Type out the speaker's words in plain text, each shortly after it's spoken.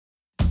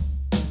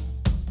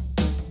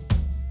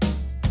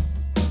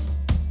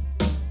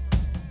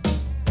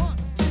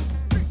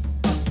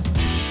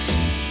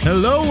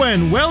Hello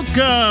and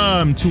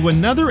welcome to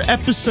another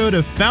episode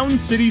of Fountain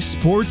City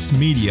Sports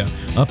Media,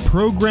 a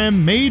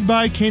program made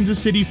by Kansas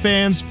City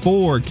fans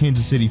for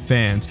Kansas City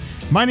fans.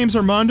 My name's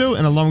Armando,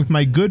 and along with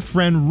my good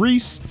friend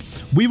Reese,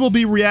 we will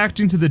be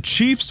reacting to the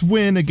Chiefs'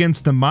 win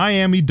against the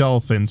Miami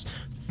Dolphins.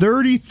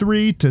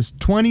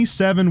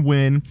 33-27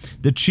 win.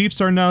 The Chiefs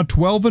are now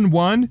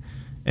 12-1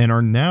 and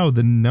are now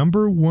the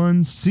number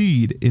one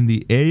seed in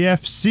the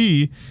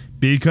AFC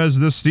because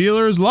the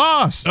Steelers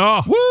lost.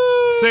 Oh, woo!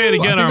 Say it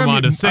again,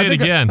 Armando. Say it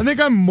again. I think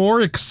I'm more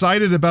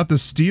excited about the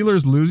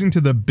Steelers losing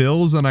to the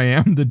Bills than I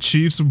am the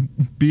Chiefs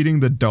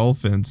beating the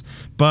Dolphins.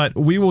 But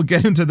we will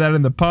get into that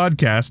in the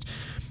podcast.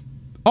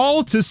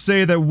 All to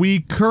say that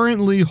we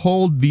currently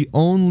hold the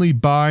only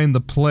bye in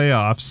the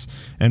playoffs,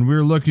 and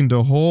we're looking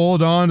to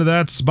hold on to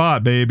that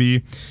spot,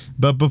 baby.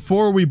 But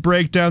before we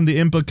break down the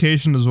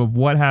implications of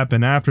what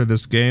happened after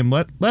this game,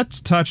 let's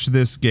touch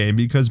this game,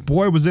 because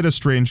boy, was it a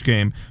strange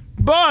game.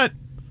 But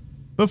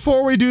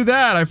before we do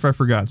that, I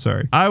forgot,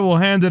 sorry. I will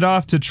hand it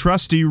off to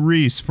Trusty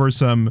Reese for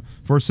some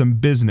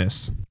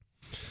business.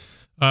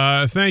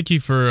 Thank you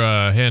for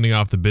handing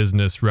off the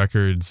business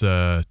records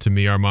to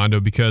me, Armando,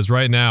 because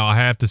right now I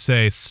have to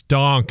say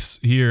stonks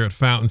here at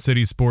Fountain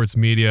City Sports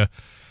Media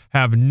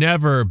have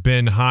never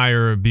been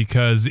higher,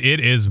 because it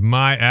is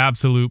my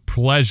absolute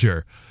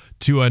pleasure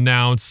to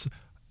announce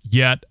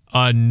yet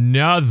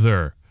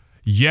another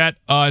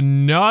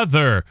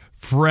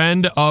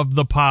friend of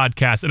the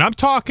podcast. And I'm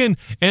talking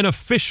an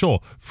official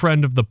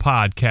friend of the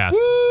podcast.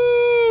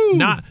 Woo!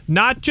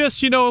 Not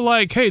just,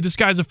 like, hey, this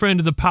guy's a friend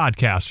of the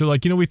podcast, or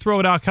like, we throw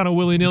it out kind of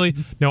willy-nilly.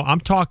 No,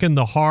 I'm talking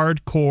the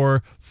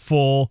hardcore,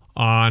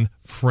 full-on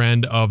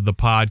friend of the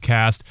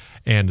podcast.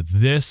 And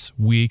this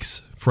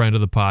week's friend of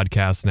the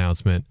podcast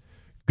announcement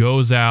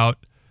goes out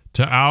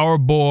to our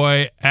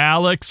boy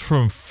Alex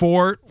from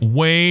Fort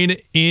Wayne,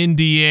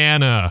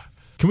 Indiana.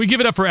 Can we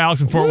give it up for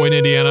Alex from Fort Wayne,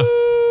 Indiana?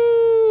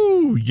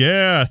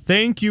 Yeah,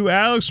 thank you,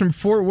 Alex from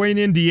Fort Wayne,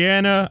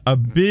 Indiana. A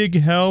big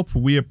help.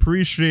 We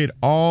appreciate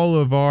all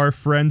of our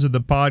friends of the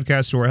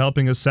podcast who are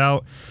helping us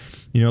out.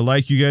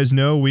 Like you guys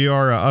know, we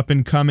are an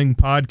up-and-coming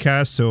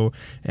podcast, so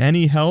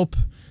any help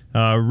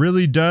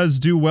really does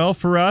do well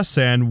for us,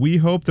 and we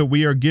hope that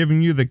we are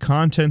giving you the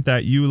content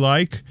that you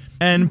like.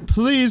 And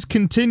please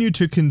continue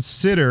to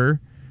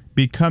consider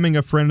becoming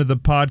a friend of the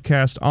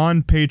podcast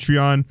on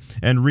Patreon.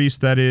 And Reese,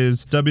 that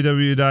is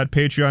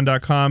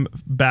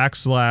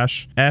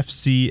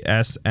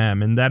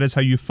www.patreon.com/FCSM. And that is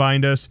how you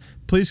find us.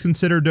 Please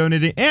consider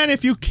donating. And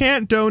if you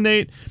can't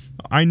donate,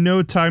 I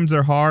know times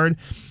are hard,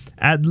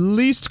 at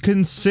least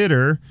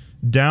consider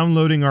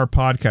downloading our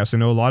podcast. I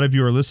know a lot of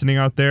you are listening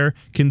out there.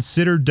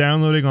 Consider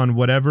downloading on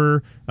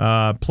whatever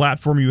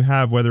platform you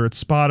have, whether it's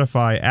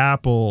Spotify,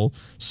 Apple,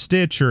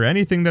 Stitcher,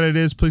 anything that it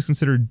is. Please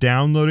consider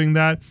downloading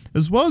that,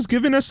 as well as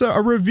giving us a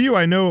review.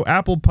 I know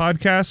Apple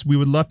Podcasts, we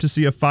would love to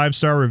see a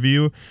 5-star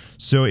review.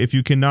 So if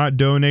you cannot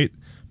donate,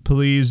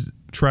 please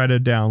try to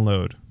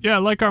download. Yeah,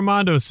 like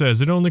Armando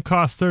says, it only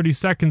costs 30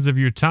 seconds of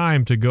your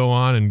time to go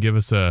on and give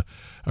us a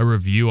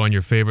review on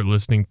your favorite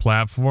listening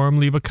platform,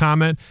 leave a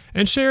comment,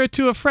 and share it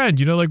to a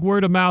friend. Like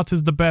word of mouth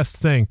is the best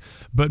thing.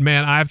 But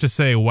man, I have to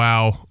say,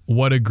 wow,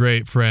 what a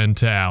great friend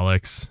to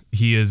Alex.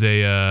 He is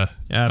a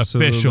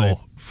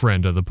official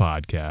friend of the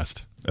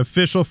podcast.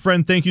 Official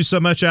friend. Thank you so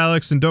much,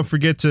 Alex. And don't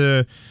forget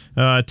to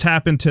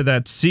tap into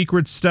that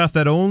secret stuff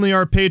that only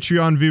our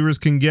Patreon viewers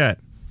can get.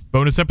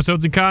 Bonus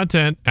episodes and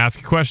content, ask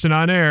a question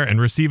on air, and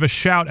receive a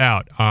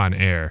shout-out on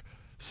air.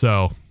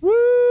 So,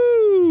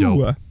 woo!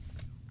 Dope.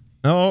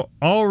 Oh,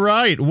 all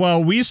right.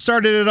 Well, we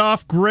started it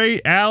off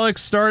great.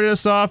 Alex started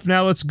us off.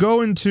 Now let's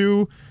go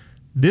into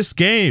this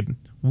game.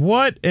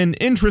 What an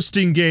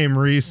interesting game,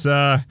 Reese.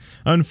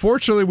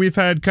 Unfortunately, we've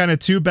had kind of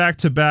two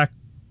back-to-back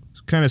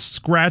kind of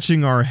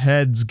scratching our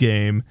heads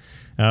game.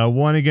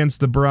 One against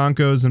the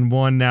Broncos and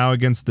one now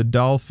against the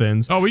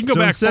Dolphins. Oh, we can go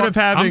back.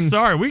 I'm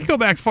sorry, we can go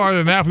back farther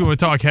than that if we want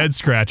to talk head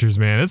scratchers,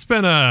 man. It's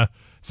been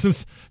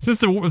since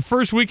the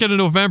first weekend of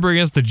November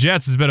against the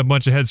Jets has been a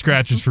bunch of head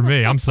scratchers for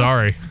me. I'm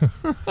sorry.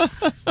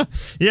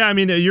 Yeah, I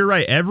mean, you're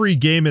right. Every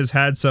game has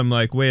had some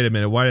like, wait a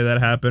minute, why did that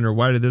happen, or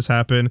why did this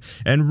happen?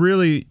 And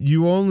really,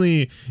 you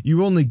only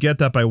get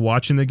that by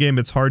watching the game.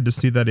 It's hard to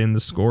see that in the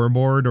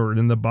scoreboard or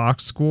in the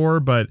box score,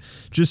 but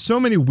just so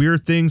many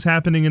weird things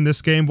happening in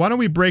this game. Why don't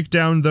we break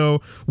down, though,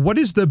 what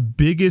is the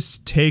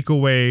biggest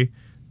takeaway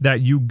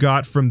that you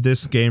got from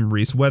this game,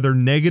 Reese? Whether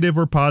negative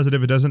or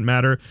positive, it doesn't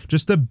matter.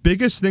 Just the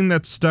biggest thing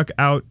that stuck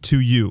out to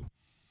you.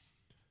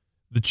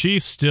 The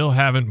Chiefs still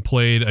haven't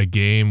played a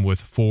game with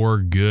 4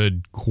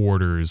 good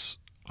quarters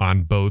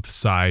on both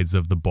sides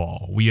of the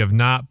ball. We have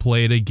not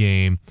played a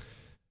game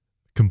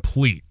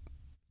complete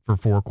for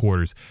 4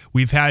 quarters.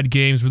 We've had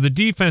games where the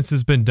defense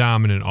has been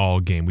dominant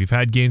all game. We've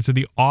had games where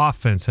the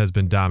offense has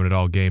been dominant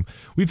all game.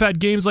 We've had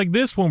games like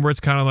this one where it's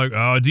kind of like,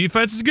 oh,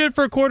 defense is good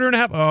for a quarter and a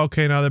half. Oh,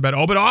 okay, now they're bad.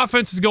 Oh, but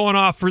offense is going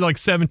off for like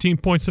 17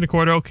 points in a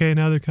quarter. Okay,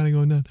 now they're kind of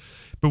going down.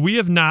 But we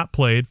have not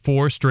played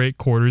 4 straight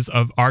quarters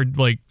of our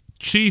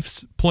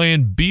Chiefs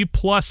playing B+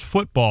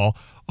 football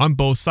on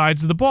both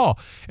sides of the ball.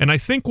 And I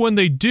think when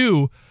they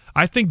do,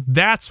 I think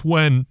that's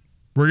when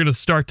we're going to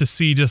start to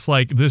see just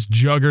like this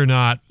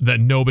juggernaut that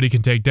nobody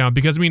can take down.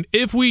 Because, I mean,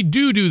 if we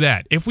do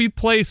that, if we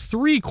play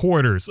 3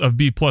 quarters of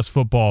B+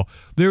 football,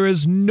 there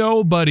is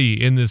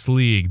nobody in this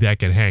league that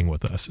can hang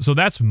with us. So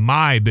that's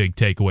my big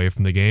takeaway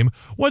from the game.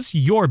 What's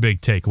your big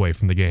takeaway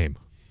from the game?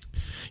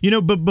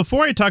 But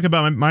before I talk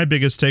about my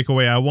biggest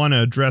takeaway, I want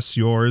to address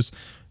yours.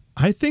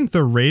 I think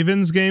the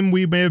Ravens game,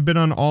 we may have been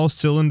on all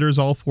cylinders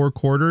all 4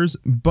 quarters,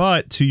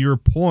 but to your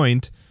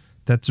point,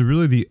 that's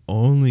really the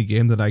only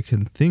game that I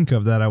can think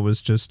of that I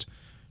was just,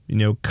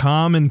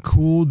 calm and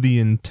cool the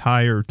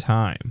entire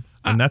time.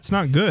 And that's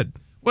not good.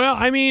 Well,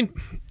 I mean,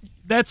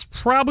 that's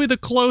probably the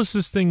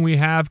closest thing we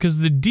have because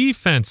the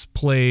defense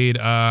played,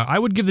 I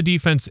would give the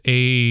defense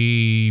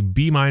a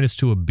B-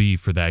 to a B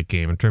for that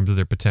game in terms of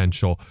their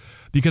potential.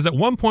 Because at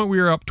one point we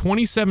were up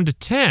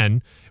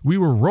 27-10. We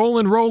were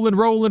rolling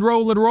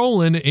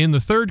in the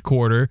third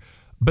quarter,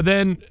 but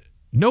then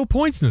no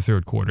points in the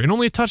third quarter, and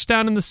only a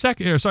touchdown in a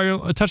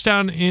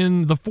touchdown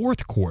in the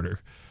fourth quarter.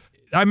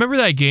 I remember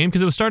that game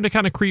because it was starting to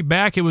kind of creep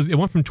back. It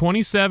went from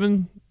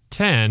 27-10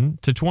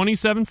 to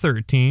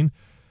 27-13.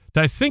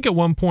 I think at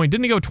one point,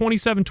 didn't it go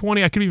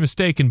 27-20? I could be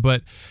mistaken,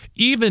 but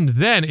even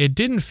then, it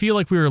didn't feel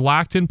like we were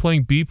locked in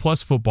playing B+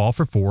 football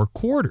for 4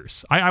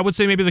 quarters. I would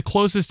say maybe the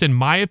closest, in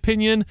my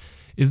opinion,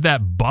 is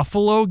that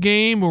Buffalo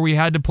game where we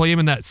had to play them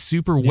in that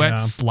super wet,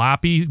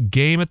 sloppy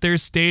game at their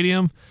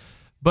stadium.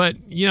 But,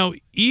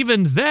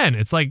 even then,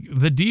 it's like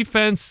the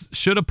defense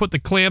should have put the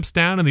clamps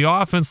down and the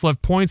offense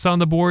left points on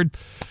the board.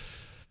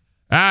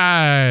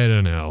 I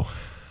don't know.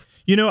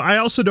 I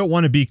also don't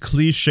want to be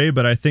cliche,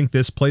 but I think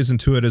this plays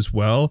into it as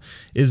well,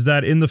 is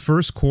that in the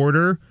first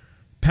quarter,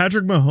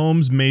 Patrick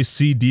Mahomes may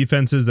see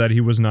defenses that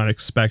he was not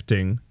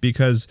expecting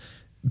because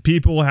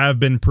people have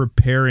been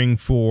preparing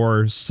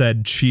for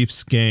said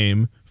Chiefs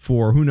game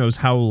for who knows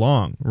how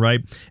long, right?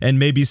 And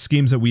maybe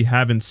schemes that we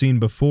haven't seen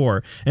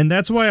before. And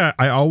that's why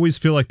I always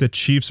feel like the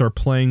Chiefs are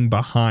playing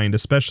behind,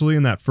 especially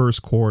in that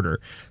first quarter.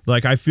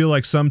 Like, I feel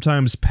like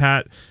sometimes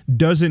Pat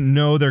doesn't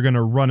know they're going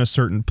to run a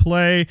certain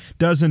play,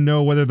 doesn't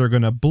know whether they're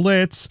going to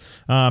blitz.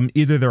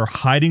 Either they're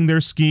hiding their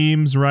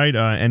schemes, right?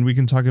 And we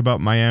can talk about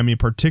Miami,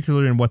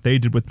 particularly in what they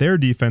did with their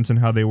defense and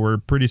how they were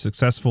pretty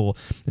successful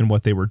in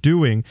what they were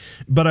doing.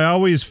 But I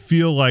always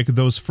feel like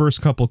those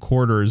first couple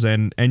quarters,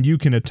 and you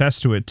can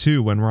attest to it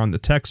too when we're on the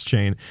text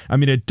chain. I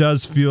mean, it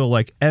does feel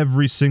like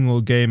every single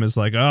game is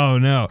like, oh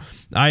no,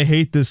 I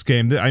hate this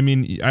game. I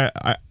mean,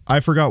 I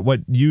forgot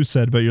what you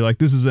said, but you're like,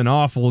 this is an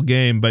awful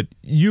game. But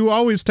you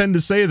always tend to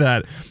say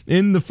that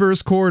in the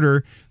first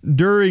quarter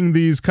during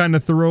these kind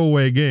of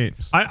throwaway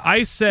games.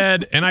 I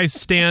said, and I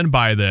stand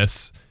by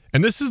this,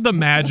 and this is the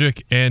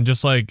magic and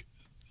just like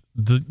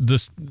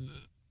the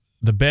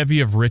bevy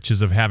of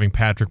riches of having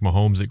Patrick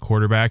Mahomes at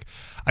quarterback.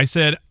 I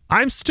said,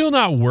 I'm still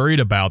not worried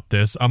about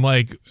this. I'm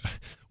like,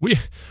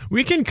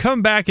 we can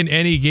come back in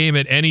any game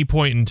at any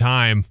point in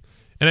time.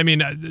 And I mean,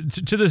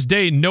 to this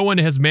day, no one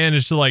has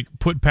managed to like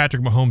put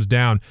Patrick Mahomes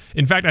down.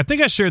 In fact, I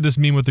think I shared this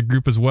meme with the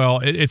group as well.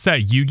 It's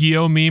that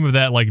Yu-Gi-Oh meme of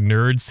that like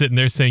nerd sitting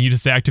there saying, "You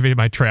just activated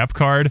my trap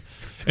card."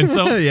 And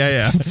so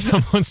yeah.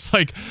 Someone's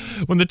like,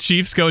 when the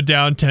Chiefs go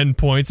down 10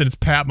 points and it's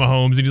Pat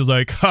Mahomes, and he's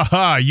like,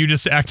 "Haha, you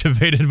just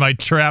activated my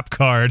trap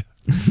card."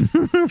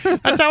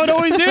 That's how it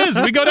always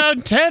is. We go down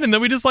 10 and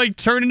then we just like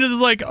turn into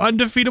this like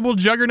undefeatable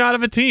juggernaut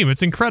of a team.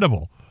 It's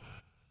incredible.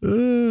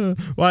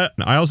 Well,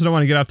 I also don't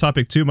want to get off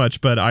topic too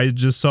much, but I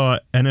just saw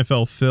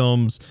NFL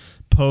Films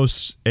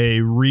post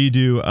a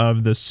redo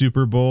of the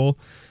Super Bowl,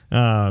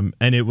 and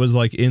it was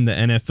like in the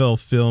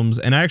NFL Films,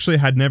 and I actually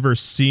had never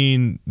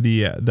seen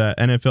the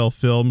NFL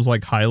Films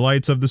like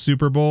highlights of the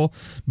Super Bowl,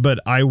 but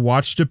I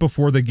watched it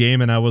before the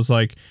game and I was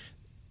like,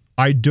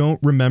 I don't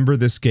remember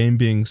this game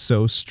being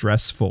so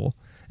stressful.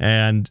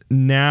 And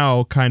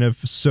now, kind of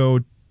so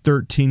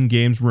 13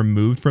 games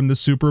removed from the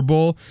Super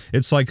Bowl,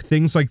 it's like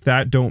things like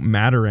that don't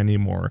matter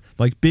anymore.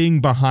 Like being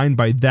behind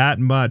by that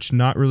much,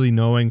 not really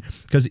knowing,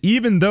 because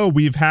even though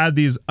we've had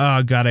these,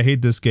 oh God, I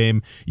hate this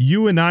game,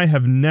 you and I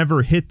have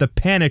never hit the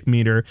panic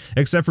meter,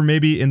 except for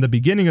maybe in the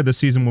beginning of the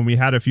season when we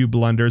had a few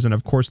blunders and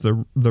of course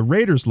the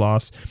Raiders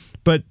loss.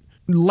 But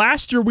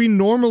last year we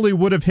normally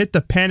would have hit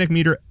the panic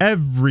meter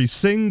every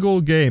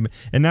single game,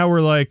 and now we're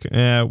like,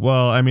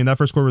 well, I mean, that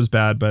first quarter was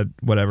bad, but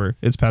whatever,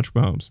 it's Patrick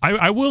Mahomes.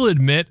 I will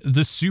admit,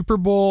 the Super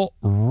Bowl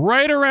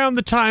right around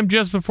the time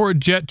just before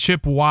Jet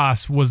Chip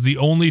Wasp was the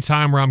only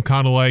time where I'm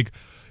kind of like,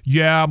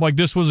 yeah, I'm like,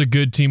 this was a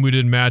good team we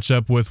didn't match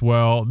up with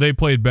well. They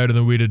played better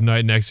than we did tonight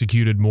and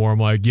executed more. I'm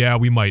like, yeah,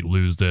 we might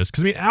lose this.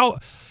 Because, I mean,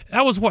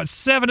 that was,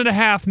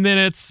 7.5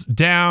 minutes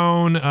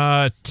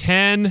down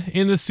 10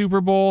 in the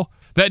Super Bowl.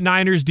 That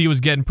Niners D was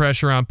getting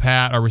pressure on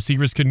Pat. Our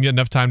receivers couldn't get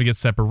enough time to get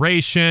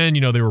separation.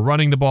 They were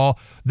running the ball.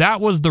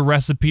 That was the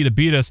recipe to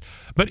beat us.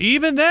 But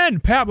even then,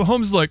 Pat Mahomes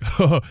was like,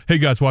 oh, hey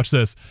guys, watch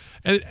this.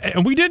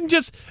 And we didn't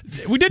just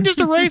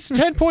erase a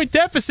 10-point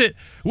deficit.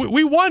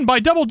 We won by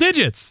double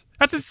digits.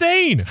 That's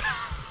insane.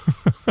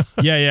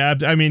 Yeah.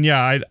 I mean,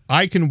 yeah,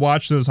 I can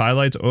watch those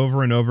highlights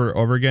over and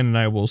over again, and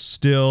I will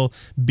still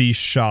be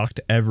shocked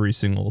every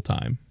single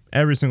time.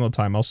 every single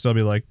time I'll still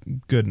be like,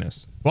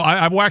 goodness. Well,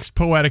 I've waxed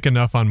poetic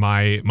enough on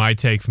my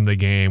take from the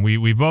game.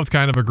 We've both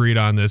kind of agreed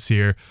on this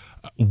here.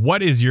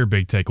 What is your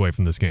big takeaway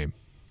from this game?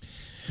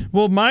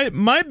 Well,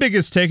 my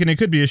biggest take, and it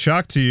could be a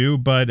shock to you,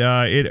 but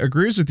it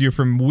agrees with you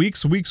from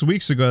weeks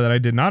ago that I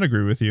did not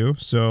agree with you.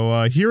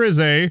 So here is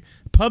a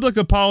public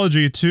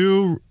apology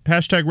to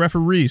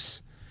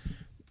 #referees.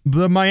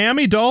 The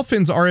Miami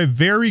Dolphins are a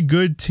very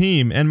good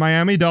team, and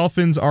Miami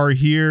Dolphins are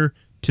here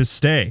to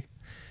stay.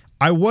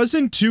 I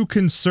wasn't too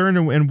concerned,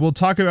 and we'll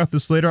talk about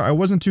this later, I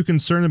wasn't too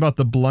concerned about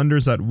the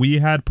blunders that we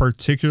had,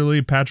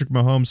 particularly Patrick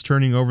Mahomes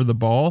turning over the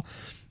ball,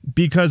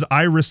 because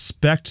I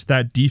respect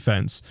that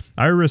defense.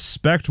 I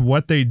respect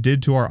what they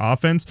did to our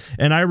offense,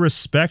 and I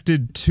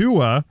respected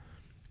Tua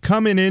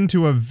coming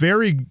into a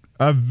very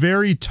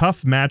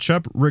tough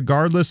matchup,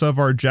 regardless of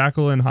our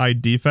Jekyll and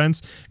Hyde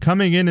defense,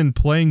 coming in and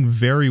playing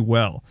very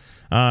well.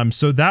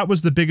 So that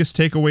was the biggest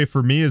takeaway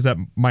for me, is that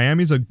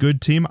Miami's a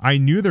good team. I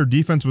knew their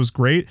defense was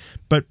great,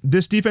 but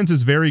this defense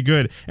is very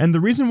good. And the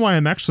reason why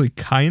I'm actually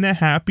kind of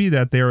happy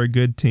that they're a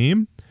good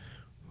team,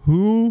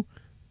 who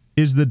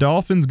is the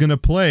Dolphins going to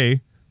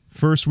play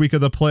first week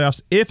of the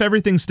playoffs? If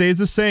everything stays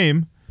the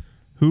same,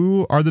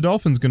 who are the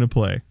Dolphins going to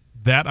play?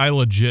 That I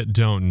legit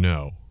don't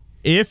know.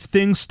 If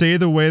things stay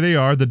the way they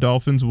are, the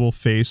Dolphins will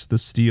face the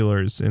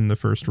Steelers in the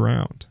first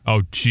round.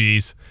 Oh,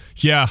 geez.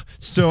 Yeah.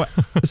 So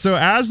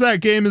as that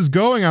game is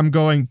going, I'm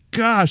going,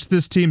 gosh,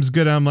 this team's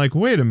good. I'm like,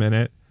 wait a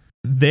minute.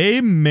 They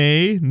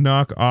may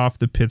knock off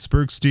the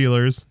Pittsburgh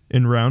Steelers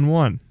in round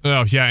 1.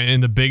 Oh, yeah,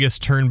 and the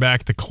biggest turn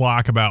back the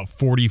clock about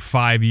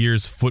 45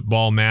 years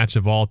football match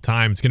of all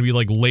time. It's going to be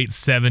like late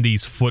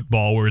 70s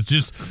football where it's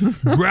just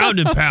ground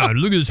and pound.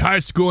 Look at this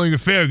high-scoring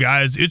affair,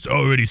 guys. It's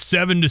already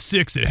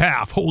 7-6 at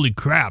half. Holy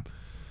crap.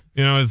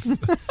 You know,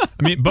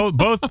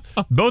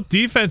 both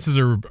defenses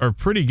are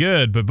pretty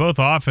good, but both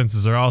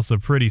offenses are also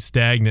pretty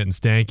stagnant and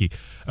stanky.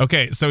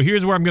 Okay, so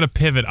here's where I'm going to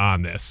pivot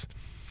on this.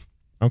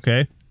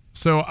 Okay.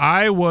 So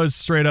I was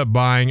straight up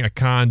buying a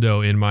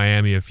condo in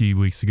Miami a few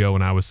weeks ago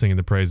when I was singing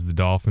the praises of the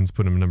Dolphins,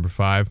 put them number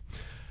 5.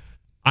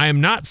 I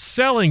am not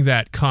selling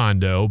that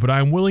condo, but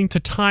I'm willing to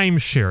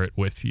timeshare it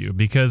with you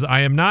because I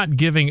am not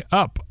giving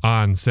up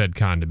on said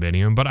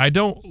condominium, but I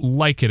don't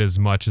like it as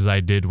much as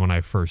I did when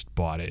I first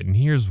bought it. And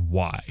here's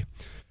why.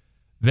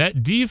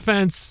 That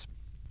defense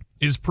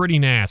is pretty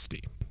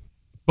nasty,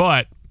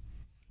 but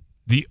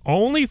the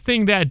only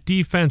thing that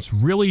defense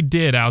really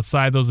did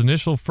outside those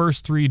initial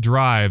first 3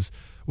 drives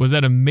was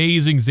that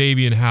amazing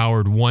Xavier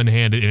Howard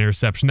one-handed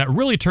interception that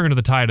really turned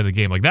the tide of the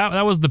game. Like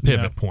that was the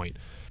pivot point.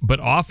 But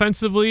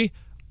offensively,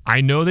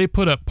 I know they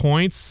put up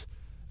points.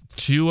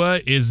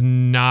 Tua is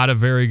not a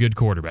very good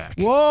quarterback.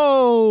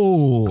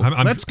 Whoa!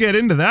 Let's get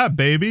into that,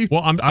 baby.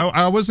 Well,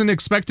 I wasn't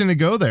expecting to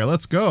go there.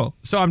 Let's go.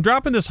 So I'm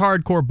dropping this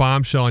hardcore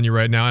bombshell on you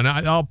right now, and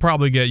I'll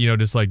probably get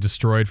just like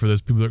destroyed for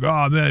this. People are like,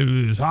 oh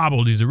man, he's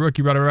hobbled. He's a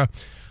rookie. Blah, blah, blah.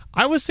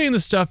 I was saying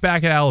this stuff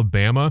back at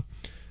Alabama.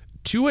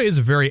 Tua is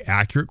a very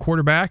accurate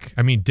quarterback.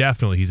 I mean,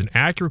 definitely. He's an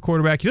accurate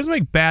quarterback. He doesn't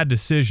make bad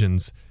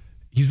decisions.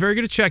 He's very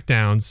good at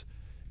checkdowns.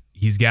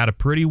 He's got a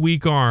pretty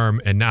weak arm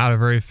and not a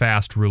very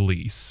fast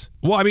release.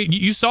 Well, I mean,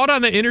 you saw it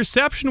on the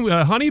interception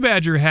Honey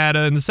Badger had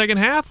in the second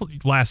half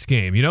last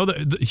game. You know,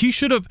 he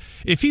should have,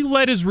 if he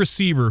led his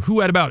receiver, who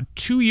had about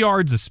 2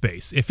 yards of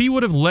space, if he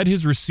would have led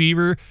his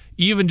receiver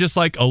even just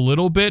like a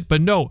little bit,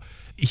 but no,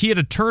 he had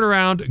to turn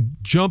around,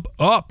 jump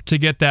up to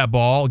get that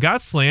ball,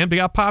 got slammed, he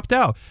got popped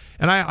out.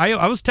 And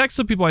I was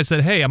texting people, I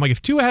said, hey, I'm like,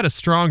 if Tua had a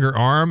stronger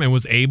arm and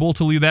was able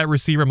to lead that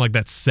receiver, I'm like,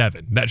 that's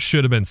 7. That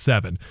should have been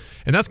 7.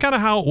 And that's kind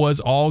of how it was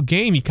all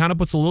game. He kind of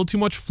puts a little too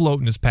much float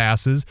in his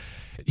passes.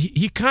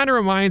 He kind of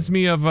reminds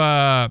me of,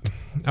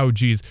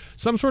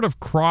 some sort of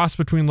cross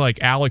between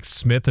like Alex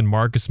Smith and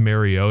Marcus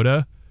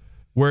Mariota,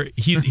 where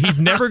he's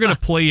never going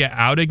to play you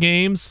out of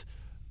games,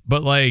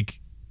 but like,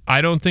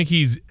 I don't think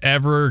he's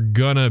ever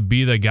going to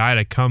be the guy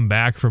to come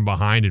back from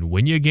behind and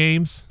win you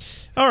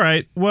games. All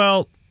right.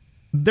 Well,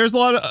 there's a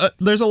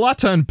lot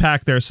to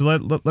unpack there. So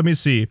let me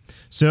see.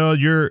 So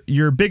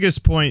your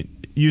biggest point,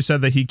 you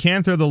said that he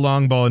can throw the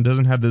long ball and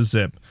doesn't have the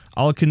zip.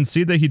 I'll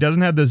concede that he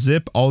doesn't have the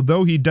zip,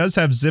 although he does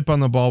have zip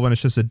on the ball when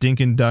it's just a dink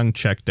and dunk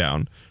check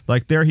down.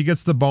 Like there, he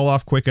gets the ball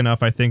off quick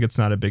enough. I think it's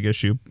not a big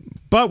issue.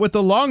 But with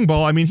the long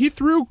ball, I mean, he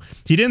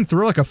didn't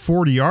throw like a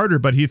 40-yarder,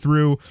 but he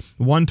threw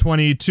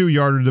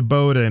 122-yarder to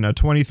Bowden, a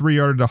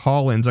 23-yarder to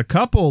Hollins, a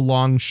couple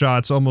long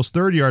shots, almost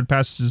 30-yard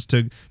passes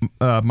to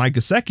Mike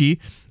Gesicki.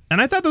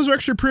 And I thought those were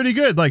actually pretty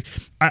good. Like,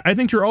 I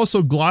think you're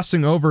also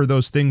glossing over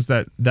those things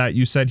that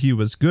you said he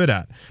was good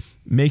at.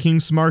 Making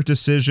smart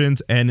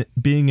decisions and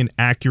being an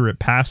accurate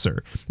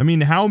passer. I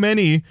mean, how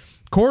many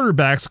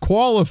quarterbacks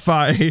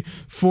qualify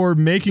for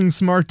making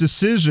smart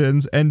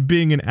decisions and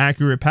being an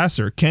accurate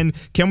passer? Can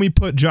we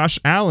put Josh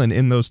Allen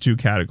in those two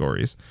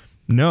categories?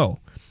 No.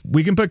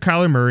 We can put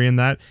Kyler Murray in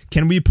that.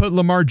 Can we put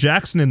Lamar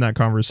Jackson in that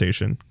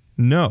conversation?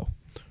 No.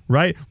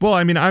 Right? Well,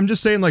 I mean, I'm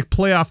just saying like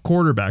playoff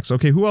quarterbacks.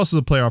 Okay, who else is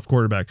a playoff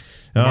quarterback?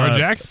 Lamar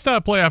Jackson's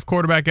not a playoff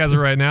quarterback as of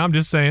right now. I'm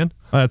just saying.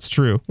 That's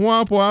true.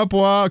 Womp womp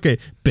womp. Okay,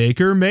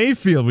 Baker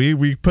Mayfield.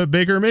 We put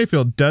Baker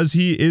Mayfield. Is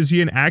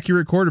he an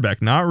accurate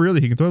quarterback? Not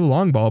really. He can throw the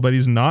long ball, but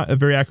he's not a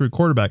very accurate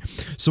quarterback.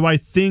 So I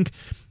think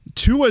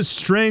Tua's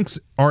strengths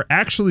are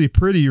actually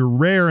pretty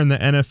rare in the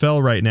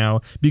NFL right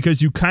now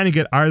because you kind of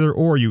get either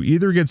or. You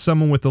either get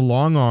someone with a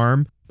long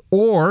arm,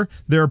 or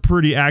they're a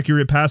pretty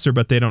accurate passer,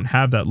 but they don't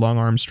have that long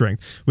arm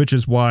strength, which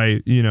is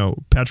why,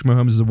 Patrick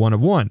Mahomes is a one of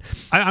one.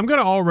 I'm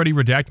going to already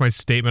redact my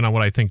statement on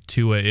what I think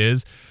Tua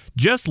is.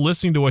 Just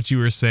listening to what you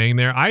were saying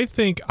there, I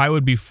think I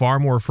would be far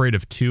more afraid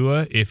of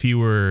Tua if he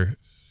were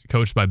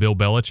coached by Bill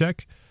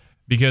Belichick,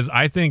 because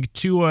I think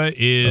Tua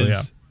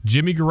is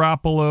Jimmy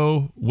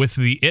Garoppolo with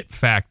the it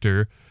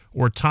factor,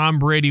 or Tom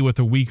Brady with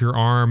a weaker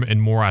arm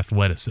and more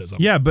athleticism.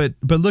 Yeah, but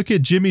look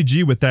at Jimmy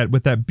G with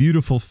that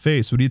beautiful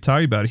face. What are you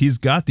talking about? He's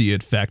got the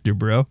it factor,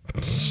 bro.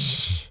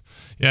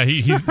 Yeah,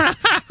 he's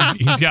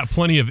got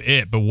plenty of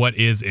it, but what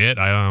is it?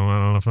 I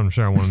don't know if I'm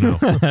sure I want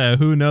to know.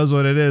 Who knows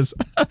what it is?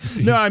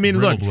 No, I mean,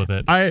 look, with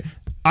it.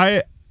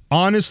 I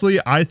honestly,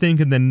 I think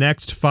in the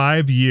next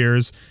 5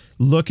 years,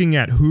 looking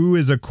at who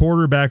is a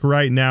quarterback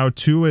right now,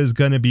 Tua is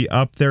going to be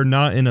up there,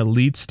 not in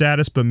elite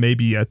status, but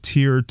maybe a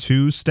tier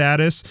 2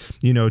 status.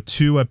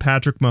 Tua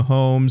Patrick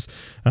Mahomes,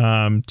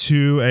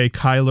 to a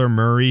Kyler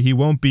Murray. He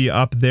won't be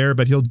up there,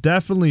 but he'll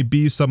definitely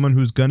be someone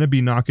who's going to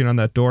be knocking on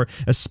that door,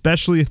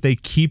 especially if they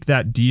keep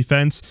that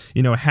defense.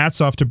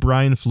 Hats off to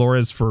Brian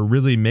Flores for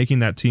really making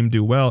that team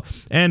do well.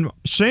 And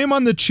shame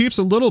on the Chiefs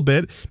a little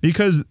bit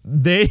because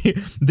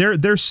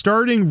their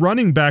starting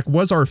running back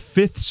was our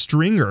 5th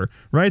stringer,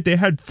 right? They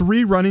had 3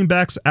 running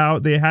backs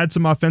out. They had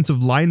some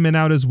offensive linemen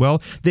out as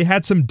well. They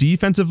had some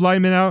defensive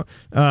linemen out.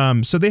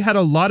 So they had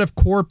a lot of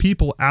core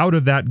people out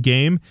of that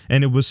game,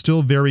 and it was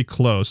still very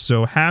close.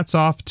 So hats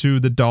off to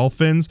the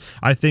Dolphins.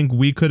 I think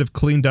we could have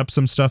cleaned up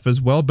some stuff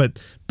as well, but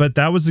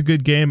that was a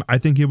good game. I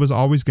think it was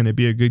always going to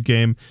be a good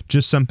game,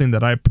 just something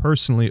that I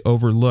personally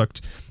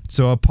overlooked.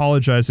 So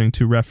apologizing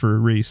to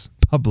referees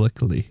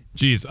publicly.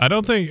 Jeez,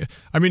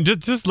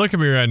 just look at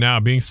me right now,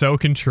 being so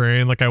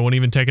contrarian, like I won't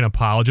even take an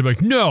apology. I'm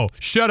like, no,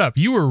 shut up.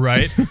 You were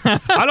right.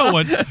 I don't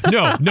want,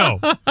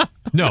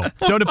 no,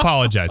 don't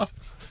apologize.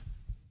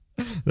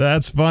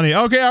 That's funny.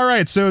 Okay, all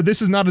right. So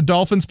this is not a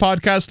Dolphins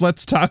podcast.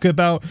 Let's talk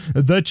about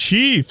the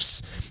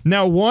Chiefs.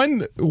 Now,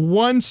 one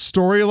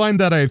storyline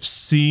that I've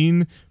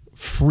seen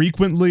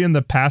frequently in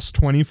the past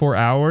 24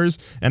 hours,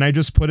 and I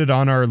just put it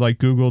on our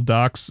Google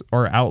Docs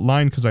or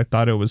outline because I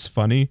thought it was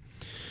funny.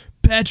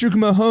 Patrick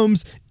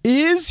Mahomes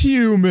is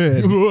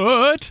human.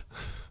 What?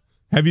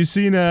 Have you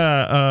seen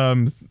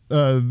the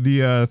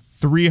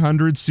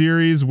 300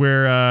 series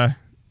where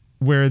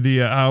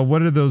the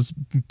what are those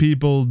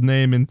people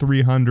name in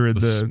 300?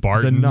 The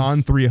Spartans? The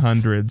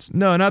non-300s.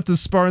 No, not the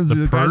Spartans.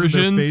 The Persians? Guys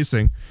that they're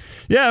facing.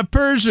 Yeah,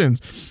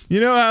 Persians.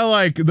 You know how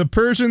the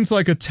Persians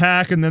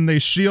attack and then they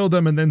shield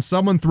them and then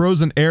someone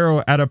throws an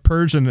arrow at a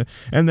Persian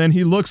and then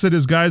he looks at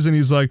his guys and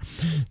he's like,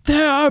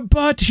 "They are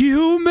but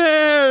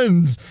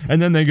humans!"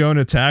 And then they go and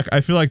attack. I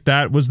feel like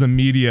that was the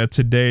media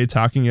today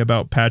talking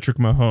about Patrick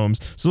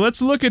Mahomes. So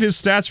let's look at his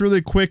stats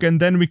really quick and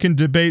then we can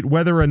debate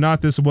whether or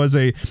not this was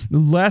a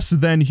less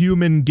than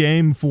human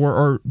game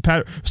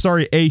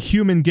a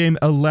human game,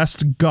 a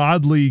less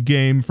godly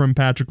game from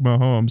Patrick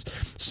Mahomes.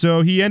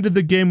 So he ended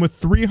the game with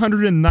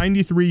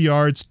 393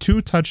 yards,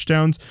 2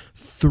 touchdowns,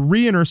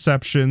 3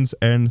 interceptions,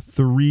 and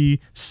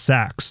 3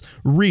 sacks.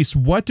 Reese,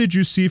 what did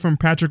you see from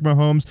Patrick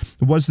Mahomes?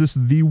 Was this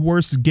the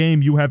worst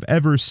game you have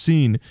ever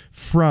seen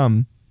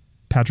from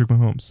Patrick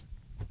Mahomes?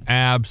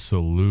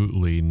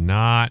 Absolutely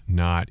not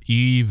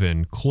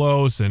even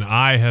close, and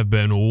I have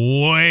been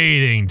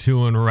waiting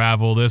to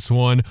unravel this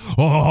one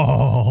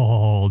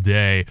all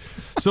day.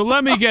 So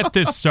let me get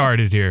this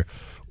started here.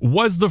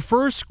 Was the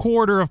first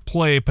quarter of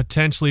play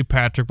potentially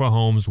Patrick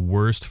Mahomes'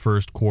 worst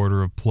first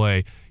quarter of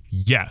play?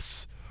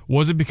 Yes.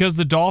 Was it because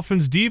the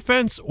Dolphins'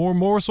 defense or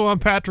more so on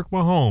Patrick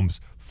Mahomes?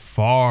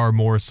 Far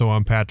more so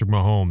on Patrick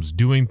Mahomes,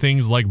 doing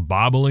things like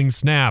bobbling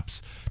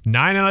snaps.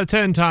 9 out of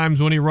 10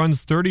 times when he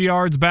runs 30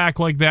 yards back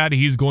like that,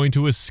 he's going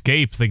to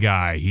escape the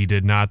guy. He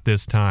did not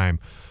this time.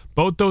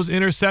 Both those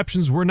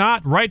interceptions were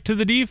not right to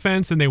the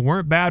defense, and they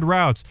weren't bad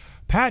routes.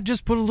 Pat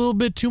just put a little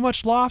bit too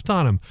much loft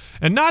on him.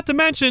 And not to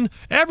mention,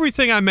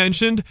 everything I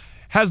mentioned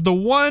has the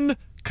one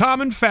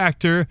common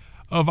factor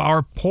of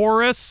our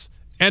porous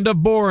and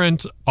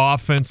abhorrent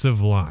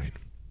offensive line.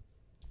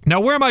 Now,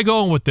 where am I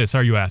going with this,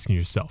 are you asking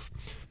yourself?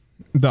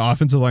 The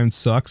offensive line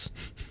sucks.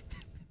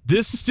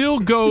 This still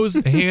goes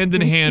hand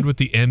in hand with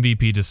the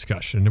MVP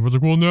discussion. Everyone's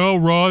like, well, now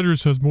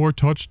Rodgers has more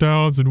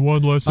touchdowns and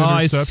 1 less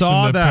interception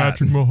than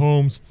Patrick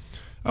Mahomes.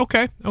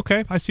 Okay,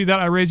 I see that.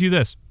 I raise you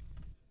this.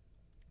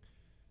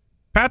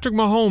 Patrick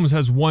Mahomes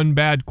has 1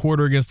 bad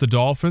quarter against the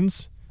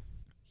Dolphins.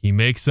 He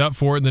makes up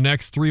for it in the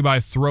next 3 by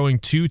throwing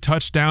 2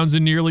 touchdowns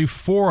and nearly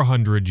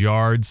 400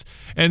 yards.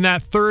 And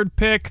that 3rd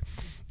pick,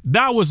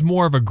 that was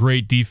more of a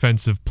great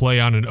defensive play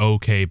on an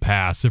okay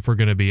pass, if we're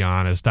going to be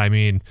honest. I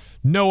mean,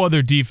 no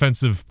other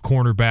defensive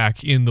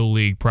cornerback in the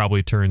league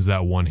probably turns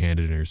that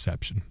one-handed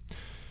interception.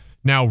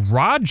 Now,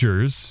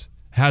 Rodgers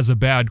has a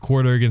bad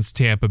quarter against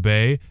Tampa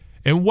Bay,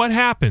 And what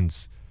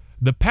happens?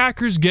 The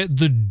Packers get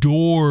the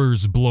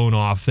doors blown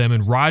off them,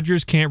 and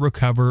Rodgers can't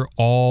recover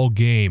all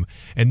game.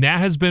 And that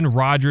has been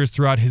Rodgers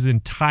throughout his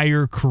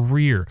entire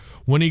career.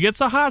 When he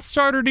gets a hot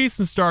start or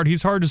decent start,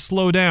 he's hard to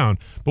slow down.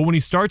 But when he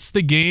starts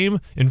the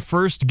game in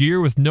first gear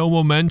with no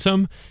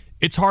momentum,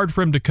 it's hard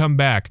for him to come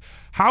back.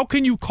 How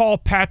can you call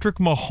Patrick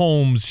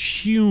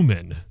Mahomes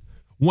human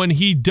when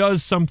he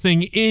does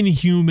something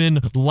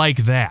inhuman like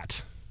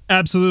that?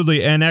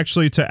 Absolutely. And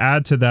actually, to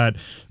add to that,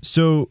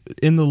 so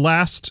in the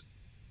last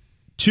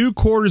 2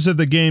 quarters of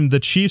the game, the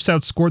Chiefs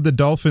outscored the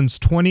Dolphins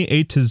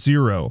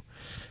 28-0.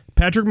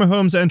 Patrick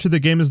Mahomes entered the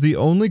game as the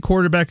only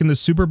quarterback in the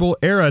Super Bowl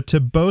era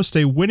to boast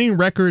a winning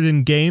record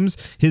in games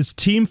his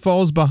team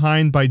falls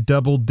behind by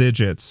double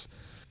digits.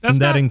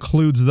 That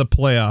includes the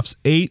playoffs.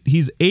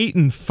 He's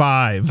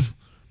 8-5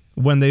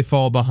 when they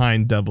fall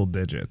behind double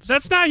digits.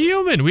 That's not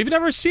human. We've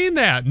never seen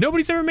that.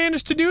 Nobody's ever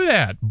managed to do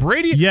that.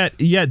 Brady.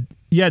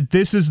 Yet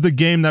this is the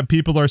game that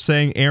people are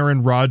saying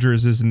Aaron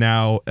Rodgers is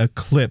now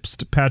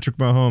eclipsed Patrick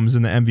Mahomes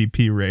in the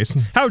MVP race.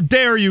 How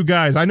dare you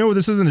guys? I know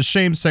this isn't a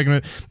shame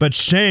segment, but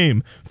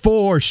shame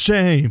for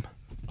shame.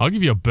 I'll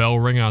give you a bell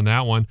ring on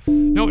that one.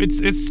 No,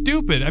 it's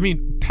stupid. I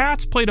mean,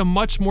 Pat's played a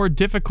much more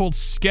difficult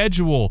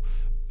schedule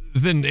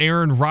than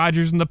Aaron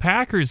Rodgers and the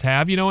Packers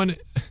have, and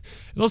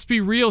let's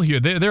be real here.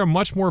 They're a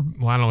much more, I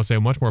don't want to say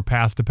a much more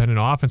pass-dependent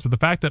offense, but the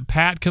fact that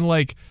Pat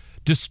can,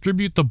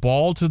 distribute the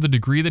ball to the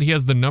degree that he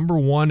has the number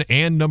 1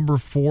 and number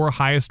 4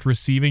 highest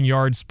receiving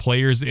yards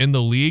players in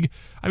the league.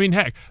 I mean,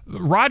 heck,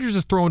 Rodgers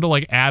is throwing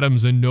to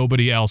Adams and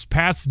nobody else.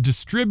 Pat's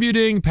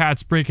distributing,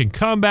 Pat's breaking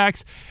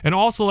comebacks, and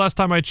also last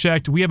time I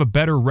checked, we have a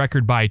better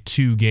record by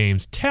 2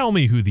 games. Tell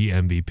me who the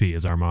MVP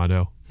is,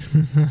 Armando.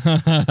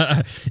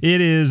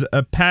 It is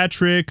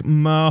Patrick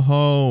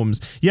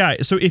Mahomes. Yeah,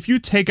 so if you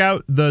take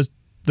out the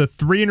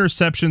 3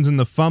 interceptions and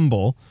the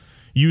fumble,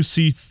 you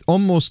see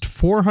almost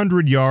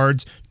 400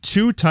 yards,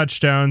 2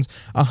 touchdowns,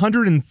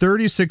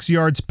 136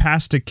 yards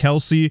pass to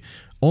Kelce,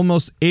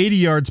 almost 80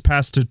 yards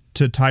pass to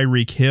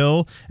Tyreek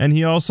Hill, and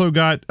he also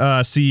got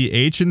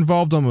CEH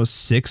involved, almost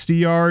 60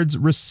 yards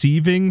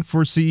receiving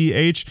for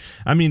CEH.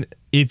 I mean,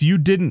 if you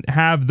didn't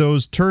have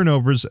those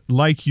turnovers,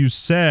 like you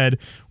said,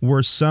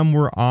 where some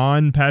were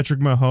on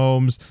Patrick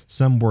Mahomes,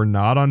 some were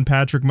not on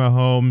Patrick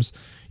Mahomes,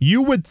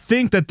 you would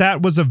think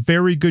that was a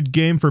very good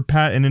game for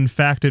Pat, and in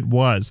fact it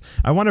was.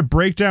 I want to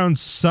break down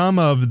some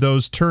of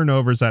those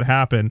turnovers that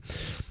happened.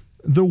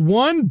 The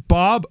one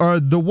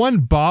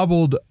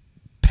bobbled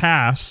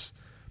pass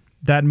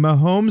that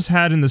Mahomes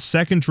had in the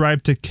second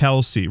drive to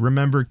Kelce.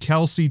 Remember,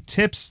 Kelce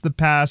tips the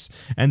pass,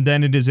 and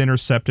then it is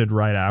intercepted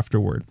right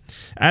afterward.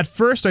 At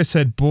first, I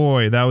said,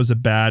 boy, that was a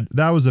bad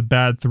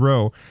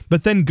throw.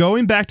 But then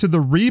going back to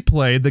the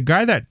replay, the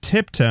guy that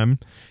tipped him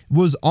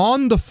was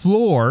on the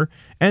floor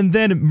and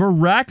then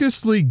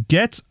miraculously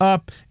gets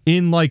up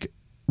in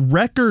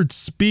record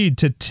speed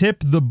to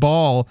tip the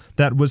ball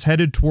that was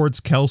headed towards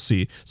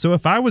Kelce. So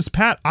if I was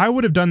Pat, I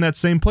would have done that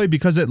same play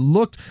because it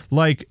looked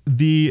like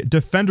the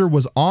defender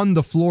was on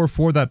the floor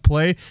for that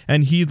play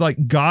and he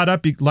got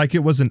up like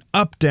it was an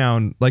up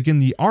down like in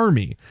the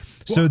Army.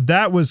 So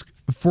that was,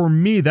 for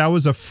me, that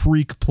was a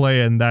freak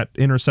play, and that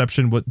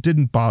interception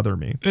didn't bother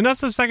me. And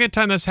that's the second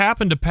time that's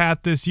happened to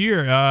Pat this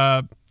year.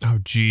 Oh,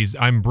 geez,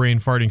 I'm brain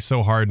farting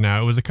so hard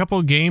now. It was a couple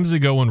of games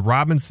ago when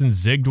Robinson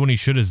zigged when he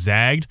should have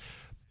zagged.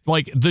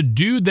 The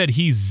dude that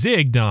he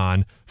zigged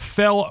on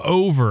fell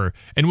over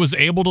and was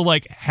able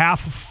to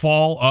half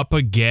fall up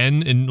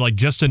again and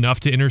just enough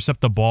to intercept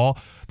the ball.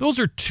 Those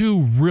are 2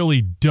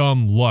 really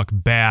dumb luck,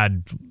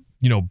 bad,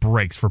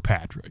 breaks for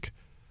Patrick.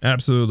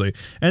 Absolutely.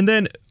 And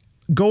then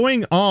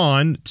going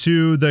on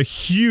to the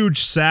huge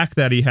sack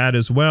that he had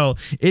as well,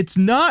 it's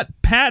not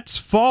Pat's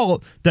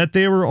fault that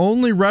they were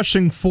only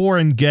rushing 4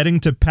 and getting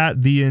to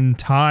Pat the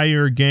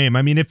entire game.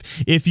 I mean,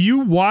 if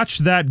you watch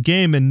that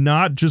game and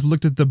not just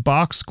looked at the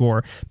box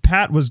score,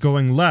 Pat was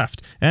going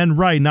left and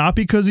right, not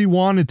because he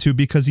wanted to,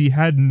 because he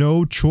had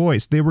no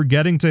choice. They were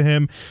getting to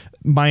him.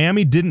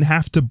 Miami didn't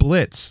have to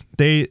blitz.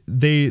 They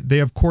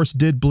of course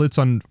did blitz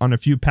on a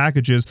few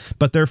packages,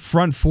 but their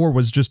front 4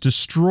 was just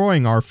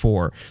destroying our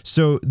 4.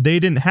 So they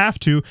didn't have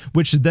to,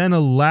 which then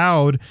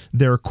allowed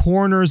their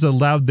corners,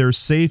 allowed their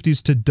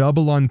safeties to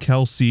double on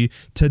Kelce,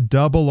 to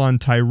double on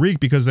Tyreek,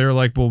 because they were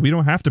like, well, we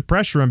don't have to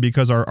pressure him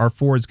because our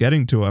 4 is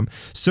getting to him.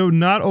 So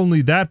not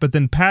only that, but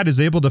then Pat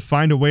is able to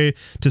find a way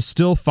to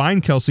still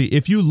find Kelce.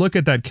 If you look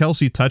at that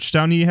Kelce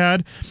touchdown he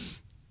had,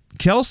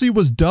 Kelce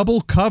was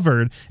double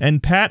covered,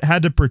 and Pat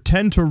had to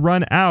pretend to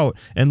run out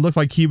and look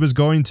like he was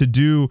going to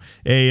do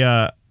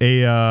a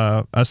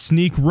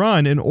sneak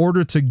run in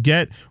order to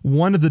get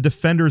one of the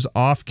defenders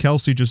off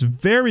Kelce just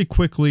very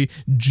quickly,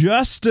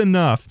 just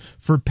enough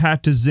for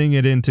Pat to zing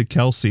it into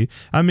Kelce.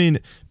 I mean,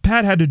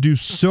 Pat had to do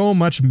so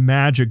much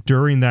magic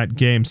during that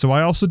game, so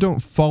I also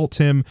don't fault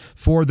him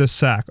for the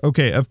sack.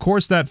 Okay, of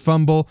course that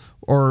fumble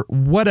or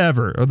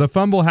whatever, or the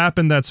fumble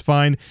happened, that's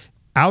fine.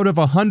 Out of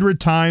 100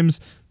 times,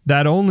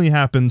 That only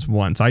happens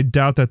once. I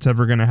doubt that's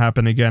ever going to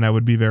happen again. I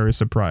would be very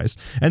surprised.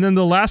 And then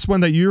the last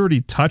one that you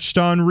already touched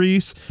on,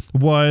 Reese,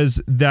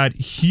 was that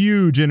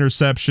huge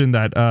interception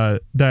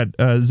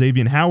that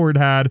Xavier Howard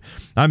had.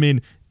 I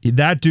mean,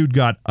 that dude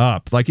got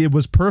up. Like, it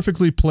was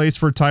perfectly placed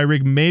for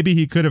Tyreek. Maybe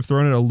he could have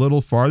thrown it a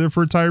little farther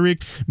for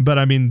Tyreek, but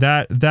I mean,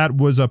 that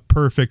was a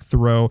perfect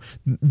throw.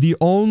 The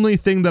only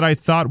thing that I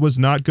thought was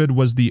not good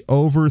was the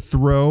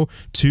overthrow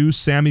to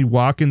Sammy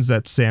Watkins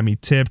that Sammy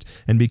tipped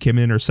and became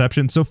an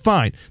interception. So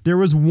fine, there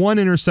was one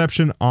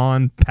interception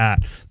on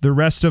Pat. The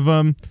rest of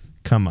them,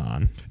 come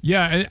on.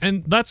 Yeah,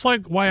 and that's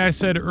like why I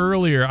said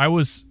earlier, I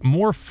was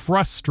more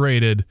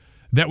frustrated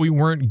that we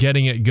weren't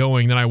getting it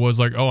going than I was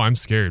like, oh, I'm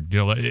scared. You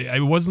know,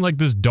 it wasn't like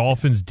this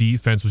Dolphins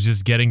defense was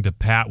just getting to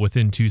Pat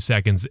within 2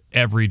 seconds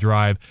every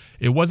drive.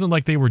 It wasn't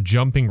like they were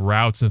jumping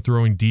routes and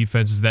throwing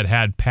defenses that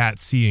had Pat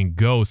seeing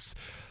ghosts.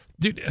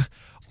 Dude,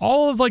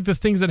 all of like the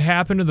things that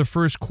happened in the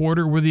first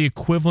quarter were the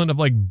equivalent of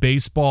like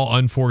baseball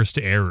unforced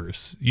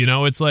errors. You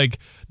know, it's like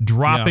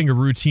dropping a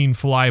routine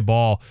fly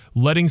ball,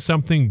 letting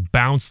something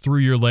bounce through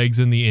your legs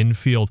in the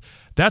infield.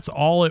 That's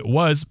all it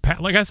was.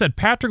 Like I said,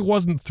 Patrick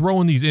wasn't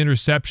throwing these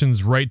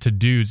interceptions right to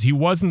dudes. He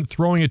wasn't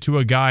throwing it to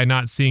a guy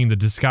not seeing the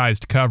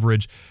disguised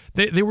coverage.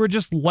 They were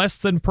just less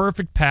than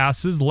perfect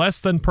passes, less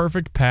than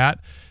perfect Pat.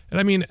 And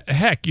I mean,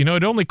 heck, you know,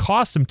 it only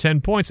cost him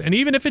 10 points. And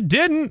even if it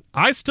didn't,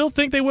 I still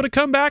think they would have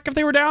come back if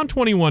they were down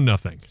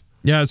 21-0.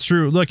 Yeah, it's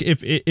true. Look,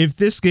 if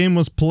this game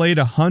was played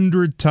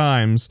 100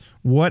 times,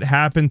 what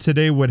happened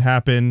today would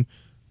happen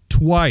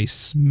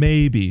twice,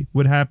 maybe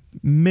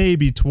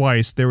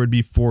twice. There would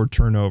be 4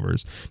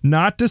 turnovers.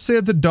 Not to say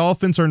that the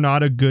Dolphins are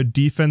not a good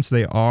defense,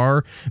 they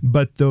are,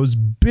 but those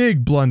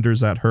big blunders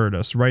that hurt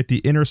us, right?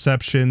 The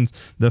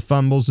interceptions, the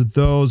fumbles,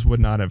 those would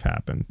not have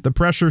happened. The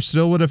pressure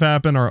still would have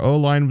happened. Our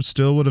O-line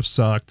still would have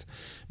sucked,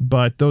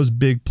 but those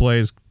big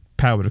plays,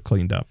 Pat would have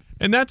cleaned up.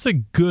 And that's a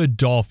good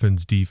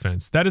Dolphins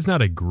defense. That is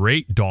not a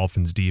great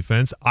Dolphins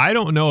defense. I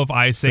don't know if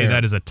I say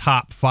that is a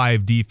top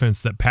 5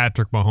 defense that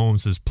Patrick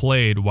Mahomes has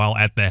played while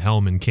at the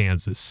helm in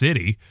Kansas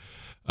City.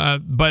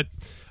 But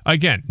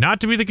again, not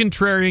to be the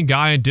contrarian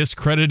guy and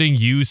discrediting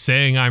you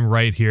saying I'm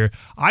right here,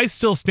 I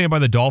still stand by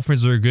the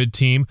Dolphins are a good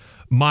team.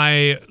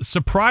 My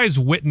surprise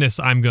witness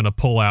I'm going to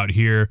pull out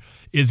here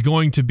is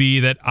going to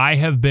be that I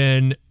have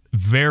been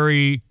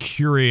very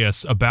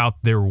curious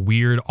about their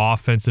weird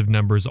offensive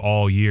numbers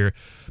all year.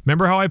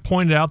 Remember how I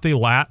pointed out they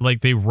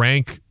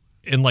rank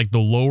in like the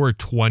lower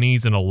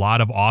 20s in a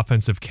lot of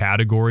offensive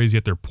categories,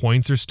 yet their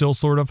points are still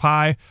sort of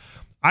high?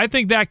 I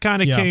think that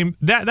kind of came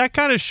that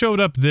kind of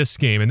showed up this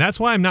game, and that's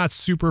why I'm not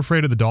super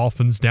afraid of the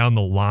Dolphins down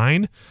the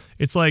line.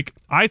 It's like,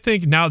 I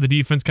think now the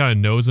defense kind of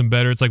knows them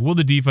better. It's like, will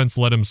the defense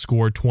let them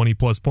score 20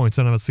 plus points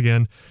on us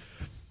again?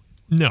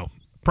 No,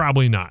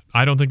 probably not.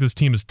 I don't think this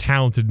team is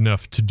talented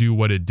enough to do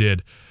what it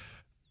did,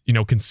 you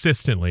know,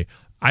 consistently.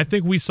 I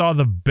think we saw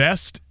the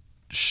best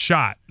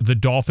shot the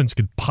Dolphins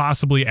could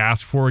possibly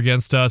ask for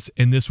against us,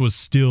 and this was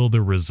still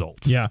the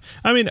result. Yeah.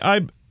 I mean,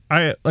 I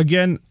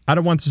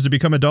don't want this to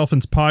become a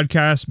Dolphins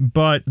podcast,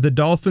 but the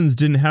Dolphins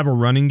didn't have a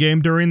running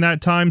game during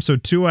that time, so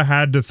Tua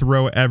had to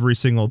throw every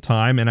single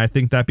time, and I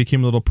think that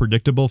became a little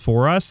predictable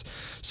for us.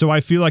 So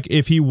I feel like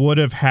if he would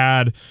have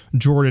had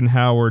Jordan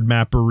Howard,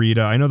 Matt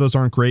Breida, I know those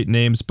aren't great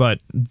names, but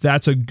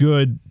that's a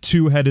good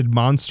two-headed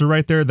monster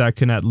right there that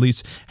can at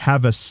least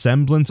have a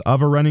semblance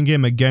of a running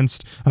game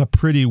against a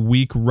pretty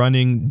weak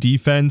running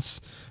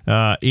defense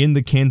in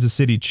the Kansas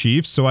City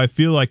Chiefs. So I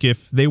feel like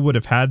if they would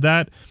have had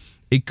that,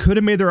 it could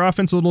have made their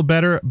offense a little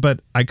better,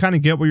 but I kind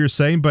of get what you're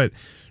saying, but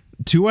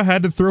Tua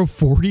had to throw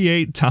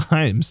 48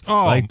 times.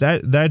 Oh. Like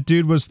that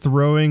dude was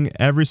throwing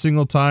every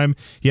single time.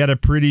 He had a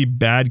pretty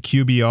bad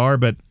QBR,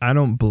 but I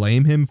don't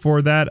blame him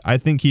for that. I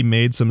think he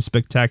made some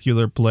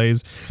spectacular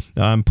plays,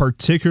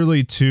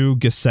 particularly to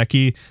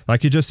Gesicki.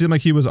 Like, it just seemed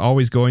like he was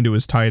always going to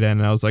his tight end,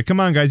 and I was like, come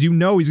on, guys, you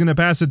know he's going to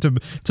pass it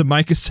to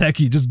Mike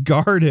Gesicki. Just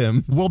guard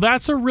him. Well,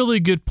 that's a really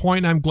good point,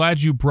 and I'm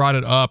glad you brought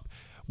it up.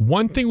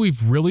 One thing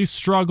we've really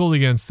struggled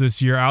against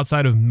this year,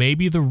 outside of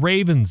maybe the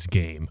Ravens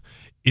game,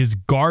 is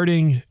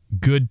guarding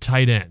good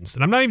tight ends.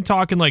 And I'm not even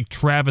talking like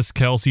Travis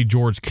Kelce,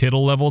 George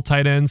Kittle level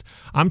tight ends.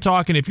 I'm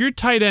talking if your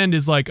tight end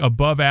is like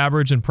above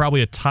average and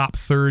probably a top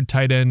 3rd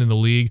tight end in the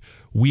league,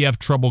 we have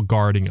trouble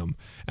guarding them.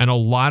 And a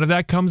lot of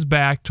that comes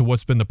back to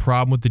what's been the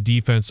problem with the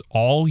defense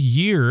all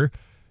year,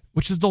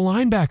 which is the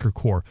linebacker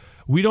core.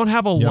 We don't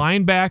have a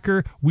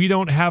linebacker. We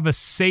don't have a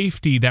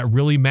safety that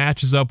really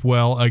matches up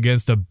well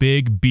against a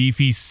big,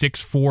 beefy,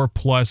 6'4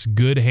 plus,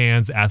 good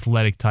hands,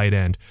 athletic tight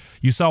end.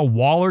 You saw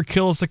Waller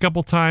kill us a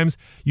couple times.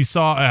 You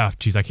saw,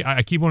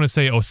 I keep wanting to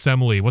say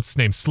Osemele. What's his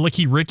name?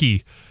 Slicky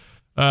Ricky.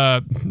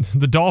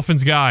 The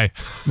Dolphins guy.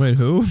 Wait,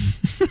 who?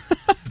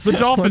 The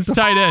Dolphins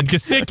tight end,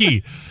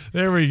 Gesicki.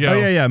 There we go.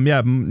 Oh, yeah.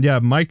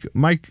 Mike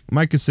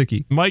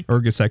Gesicki.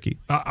 Or Gesicki.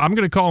 I'm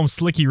going to call him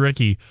Slicky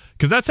Ricky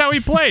because that's how he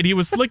played. He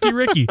was Slicky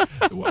Ricky.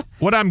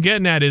 What I'm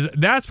getting at is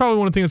that's probably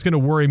one of the things that's going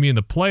to worry me in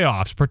the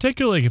playoffs,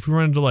 particularly if we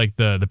run into like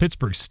the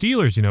Pittsburgh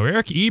Steelers. You know,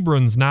 Eric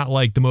Ebron's not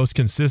like the most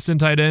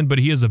consistent tight end, but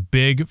he is a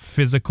big,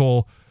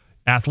 physical,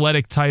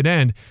 athletic tight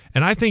end.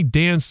 And I think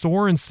Dan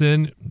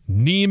Sorensen,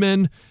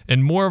 Neiman,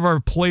 and more of our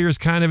players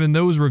kind of in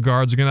those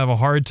regards are going to have a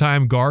hard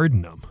time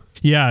guarding them.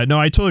 Yeah, no,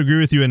 I totally agree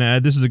with you.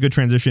 And this is a good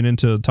transition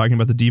into talking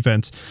about the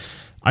defense.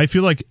 I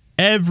feel like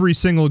every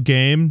single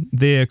game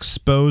they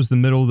expose the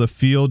middle of the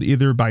field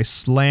either by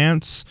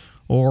slants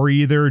or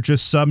either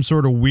just some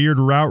sort of weird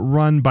route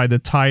run by the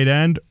tight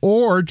end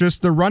or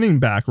just the running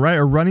back, right?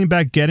 A running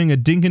back getting a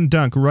dink and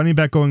dunk, a running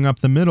back going up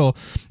the middle.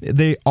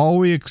 They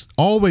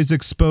always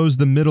expose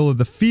the middle of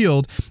the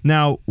field.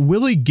 Now,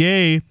 Willie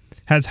Gay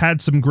has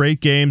had some great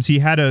games. He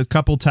had a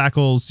couple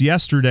tackles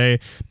yesterday,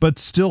 but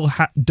still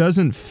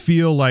doesn't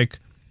feel like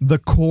the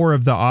core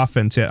of the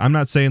offense yet. I'm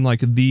not saying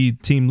like the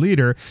team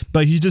leader,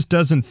 but he just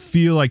doesn't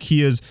feel like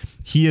he is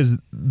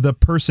the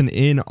person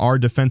in our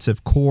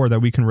defensive core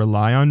that we can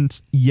rely on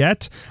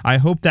yet. I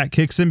hope that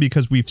kicks in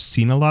because we've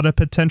seen a lot of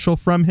potential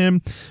from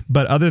him.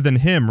 But other than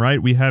him,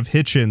 right, we have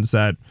Hitchens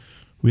that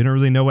we don't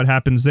really know what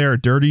happens there.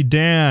 Dirty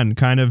Dan,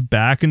 kind of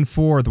back and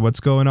forth.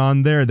 What's going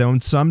on there? Then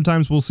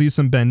sometimes we'll see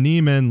some Ben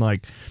Neiman.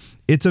 Like,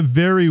 it's a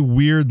very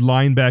weird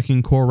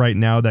linebacking core right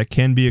now that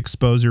can be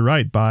exposed, you're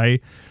right,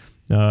 by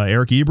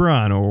Eric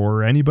Ebron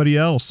or anybody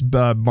else,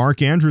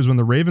 Mark Andrews when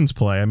the Ravens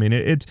play. I mean,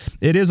 it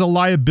is a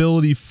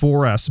liability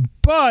for us.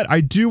 But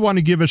I do want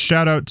to give a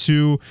shout out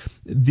to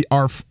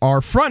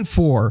our front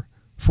four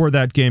for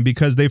that game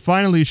because they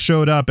finally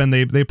showed up and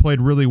they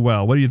played really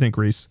well. What do you think,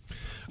 Reese?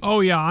 Oh,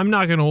 yeah, I'm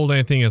not going to hold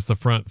anything as the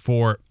front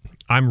four.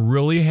 I'm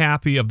really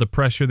happy of the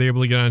pressure they were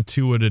able to get on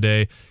Tua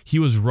today. He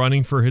was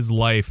running for his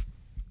life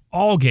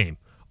all game.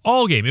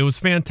 It was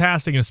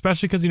fantastic, and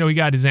especially because, he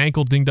got his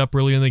ankle dinged up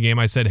early in the game.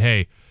 I said,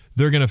 hey,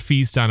 they're going to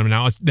feast on him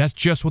now. That's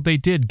just what they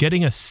did.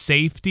 Getting a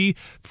safety.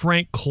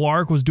 Frank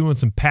Clark was doing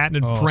some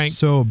patented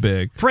so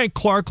big. Frank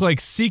Clark, like,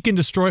 seek and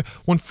destroy.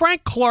 When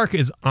Frank Clark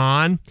is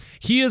on,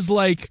 he is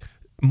like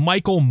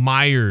Michael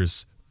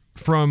Myers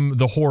from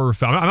the horror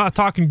film. I'm not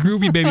talking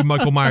groovy baby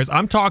Michael Myers.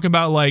 I'm talking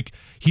about, like,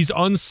 he's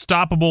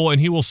unstoppable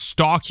and he will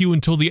stalk you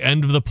until the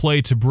end of the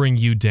play to bring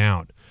you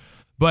down.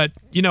 But,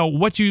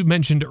 what you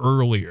mentioned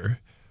earlier,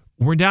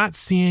 we're not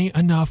seeing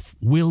enough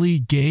Willie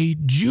Gay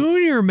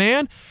Jr.,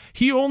 man.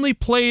 He only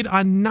played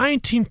on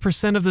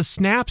 19% of the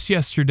snaps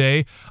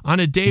yesterday on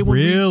a day when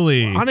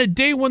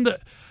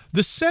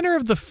the center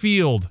of the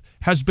field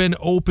has been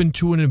open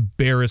to an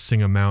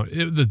embarrassing amount.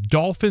 The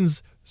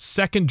Dolphins'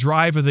 second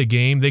drive of the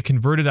game, they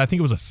converted, I think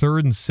it was a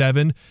 3rd and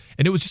 7,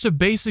 and it was just a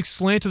basic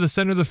slant to the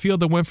center of the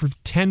field that went for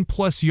 10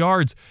 plus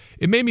yards.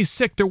 It made me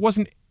sick. There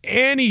wasn't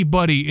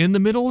anybody in the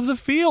middle of the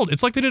field.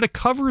 It's like they did a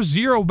cover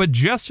 0, but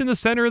just in the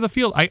center of the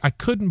field. I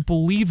couldn't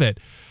believe it.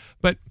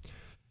 But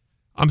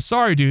I'm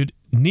sorry, dude.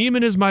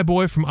 Neiman is my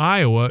boy from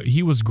Iowa.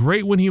 He was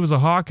great when he was a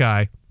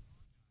Hawkeye.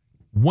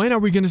 When are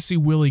we going to see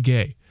Willie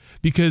Gay?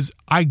 Because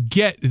I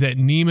get that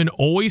Neiman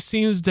always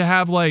seems to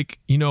have, like,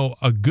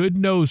 a good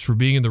nose for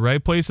being in the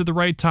right place at the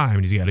right time,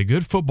 and he's got a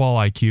good football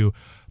IQ.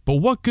 But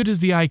what good is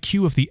the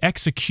IQ if the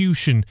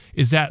execution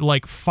is at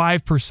like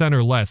 5%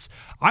 or less?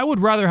 I would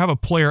rather have a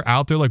player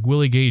out there like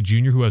Willie Gay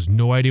Jr. who has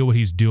no idea what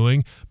he's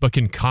doing, but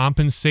can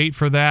compensate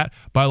for that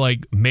by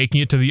like making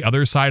it to the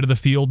other side of the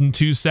field in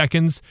 2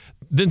 seconds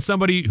than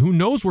somebody who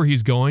knows where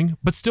he's going,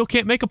 but still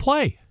can't make a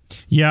play.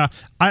 Yeah,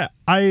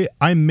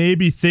 I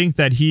maybe think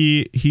that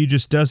he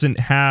just doesn't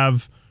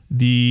have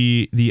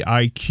the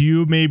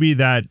IQ maybe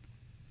that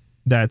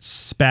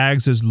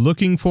Spags is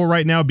looking for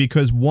right now,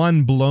 because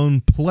one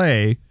blown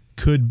play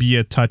could be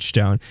a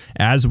touchdown,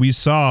 as we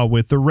saw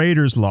with the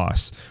Raiders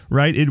loss,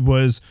 right? It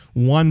was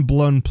one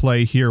blown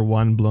play here,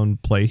 one blown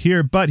play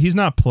here, but he's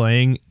not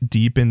playing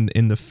deep in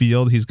the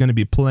field. He's going to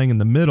be playing in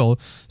the middle.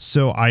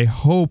 So I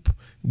hope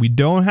we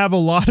don't have a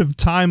lot of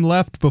time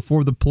left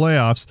before the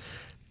playoffs.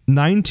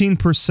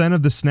 19%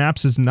 of the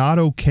snaps is not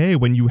okay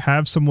when you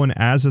have someone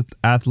as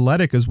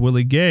athletic as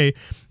Willie Gay.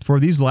 For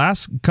these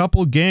last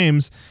couple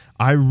games,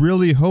 I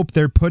really hope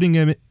they're putting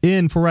him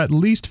in for at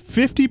least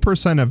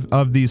 50%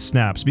 of these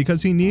snaps,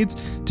 because he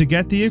needs to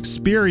get the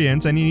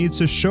experience and he needs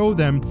to show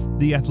them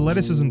the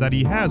athleticism that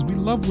he has. We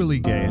love Willie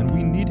Gay and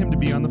we need him to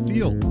be on the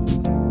field.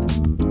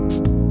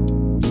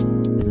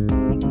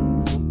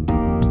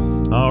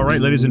 All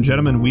right, ladies and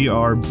gentlemen, we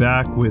are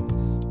back with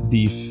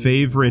the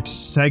favorite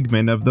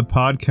segment of the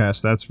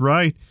podcast. That's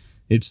right.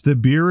 It's the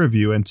beer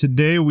review. And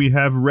today we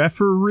have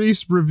Refer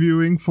Reese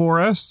reviewing for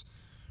us.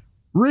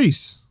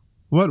 Reese,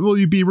 what will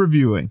you be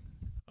reviewing?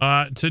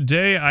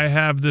 Today I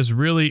have this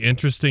really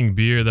interesting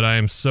beer that I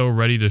am so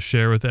ready to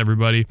share with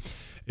everybody.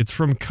 It's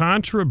from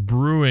Contra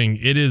Brewing.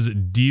 It is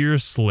Deer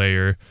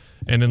Slayer.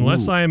 And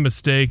unless I am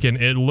mistaken,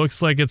 it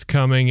looks like it's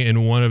coming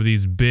in one of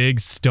these big,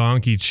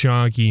 stonky,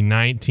 chunky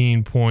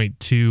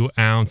 19.2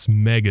 ounce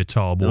mega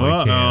tall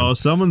boy cans.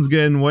 Someone's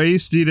getting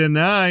wasty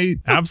tonight.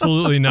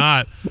 Absolutely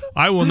not.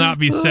 I will not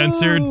be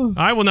censored.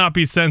 I will not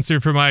be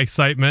censored for my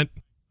excitement.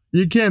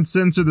 You can't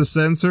censor the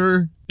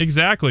censor.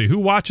 Exactly. Who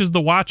watches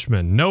The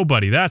Watchmen?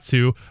 Nobody. That's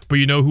who. But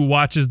you know who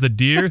watches the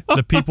deer?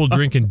 The people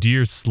drinking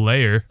Deer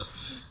Slayer.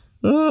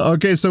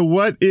 Okay, so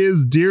what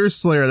is Deer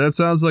Slayer? That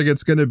sounds like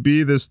it's going to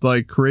be this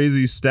like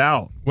crazy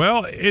stout.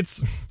 Well,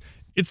 it's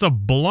It's a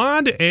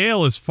blonde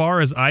ale as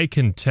far as I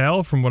can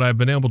tell from what I've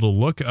been able to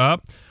look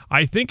up.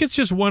 I think it's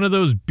just one of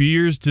those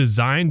beers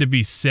designed to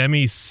be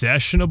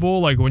semi-sessionable,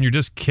 like when you're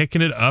just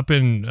kicking it up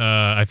in,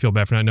 I feel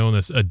bad for not knowing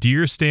this, a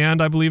deer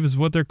stand, I believe is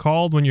what they're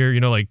called, when you're,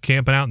 like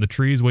camping out in the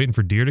trees waiting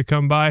for deer to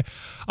come by.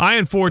 I,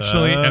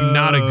 unfortunately, am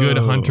not a good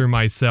hunter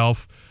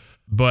myself,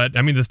 but,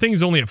 I mean, the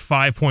thing's only at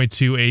 5.2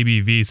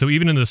 ABV, so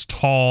even in this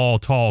tall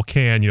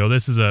can,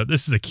 this is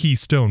a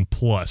Keystone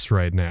Plus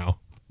right now.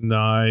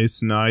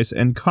 Nice.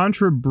 And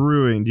Contra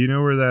Brewing, do you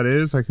know where that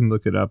is? I can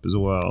look it up as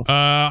well.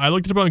 I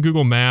looked it up on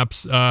Google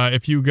Maps.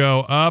 If you go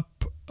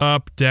up,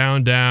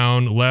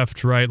 down,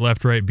 left, right,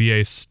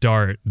 BA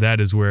start, that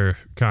is where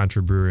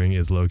Contra Brewing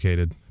is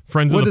located.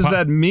 What does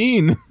that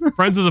mean?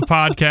 Friends of the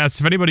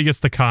podcast, if anybody gets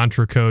the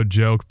Contra code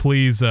joke,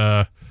 please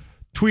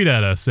tweet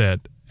at us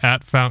at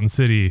Fountain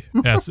City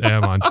SM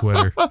on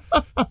Twitter.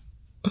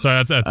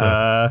 Sorry,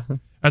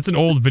 that's an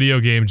old video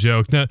game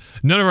joke.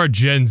 None of our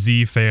Gen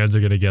Z fans are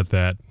going to get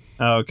that.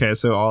 Oh, okay,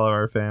 so all of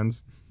our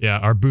fans. Yeah,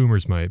 our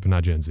boomers might, but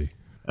not Gen Z.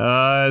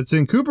 It's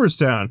in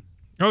Cooperstown.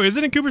 Oh, is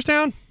it in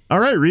Cooperstown? All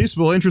right, Reese.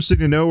 Well, interesting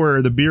to know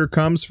where the beer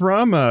comes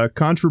from.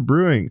 Contra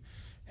Brewing.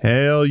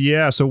 Hell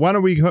yeah. So why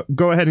don't we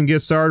go ahead and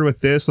get started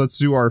with this? Let's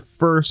do our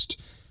first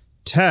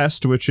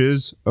test, which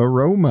is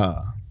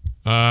aroma.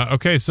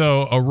 Okay,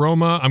 so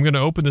aroma, I'm going to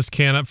open this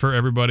can up for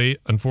everybody.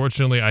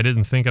 Unfortunately, I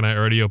didn't think and I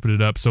already opened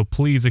it up, so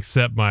please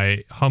accept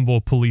my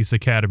humble Police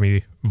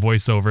Academy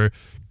voiceover.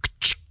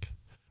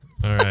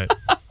 All right.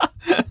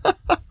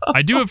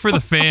 I do it for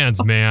the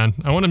fans, man.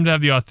 I want them to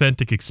have the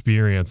authentic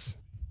experience.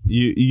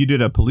 You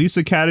did a Police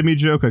Academy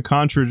joke, a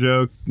Contra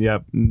joke.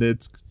 Yep,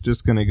 it's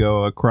just going to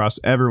go across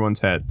everyone's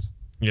heads.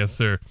 Yes,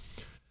 sir.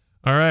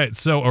 All right,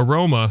 so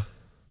aroma.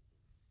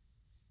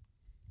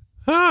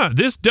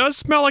 This does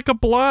smell like a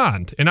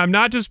blonde. And I'm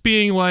not just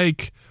being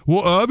like, well,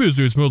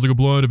 obviously it smells like a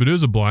blonde if it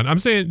is a blonde. I'm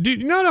saying,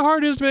 dude, you know how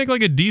hard it is to make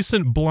like a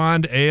decent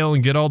blonde ale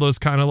and get all those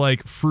kind of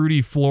like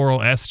fruity floral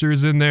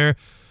esters in there?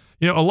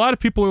 A lot of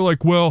people are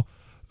like, well,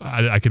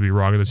 I could be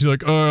wrong on this. You're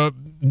like,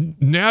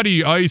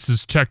 Natty Ice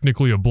is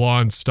technically a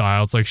blonde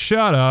style. It's like,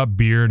 shut up,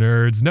 beer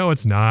nerds. No,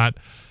 it's not.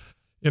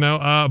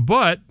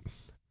 But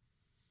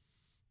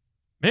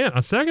man,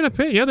 on second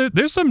opinion, yeah,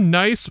 there's some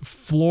nice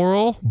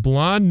floral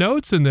blonde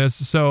notes in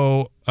this.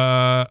 So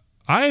I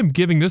am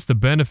giving this the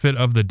benefit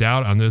of the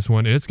doubt on this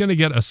one. And it's going to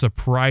get a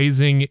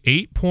surprising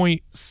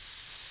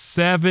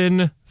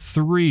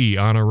 8.73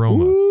 on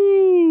aroma.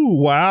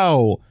 Ooh,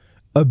 wow.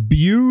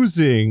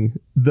 Abusing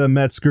the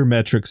Metzger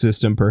metric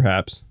system,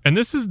 perhaps. And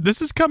this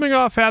is coming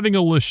off having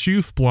a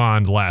LaChouffe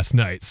blonde last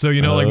night. So,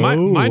 like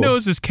my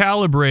nose is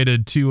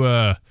calibrated to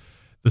the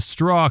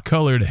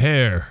straw-colored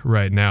hair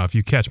right now, if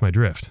you catch my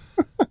drift.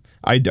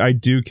 I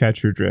do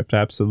catch your drift,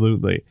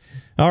 absolutely.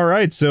 All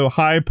right, so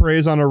high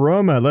praise on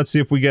aroma. Let's see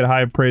if we get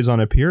high praise on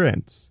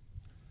appearance.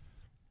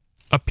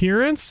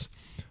 Appearance?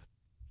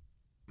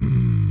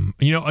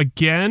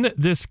 Again,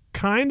 this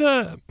kind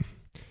of...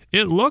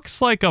 It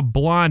looks like a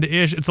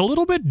blonde-ish. It's a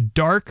little bit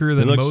darker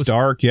than most... It looks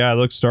dark. Yeah, it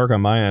looks dark on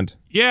my end.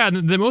 Yeah,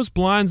 the most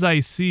blondes I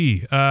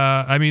see.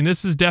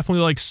 This is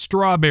definitely like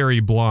strawberry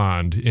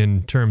blonde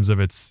in terms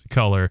of its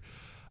color.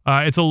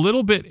 It's a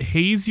little bit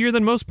hazier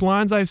than most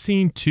blondes I've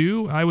seen,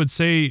 too. I would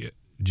say,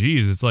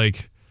 geez, it's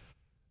like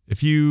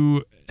if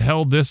you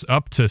held this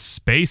up to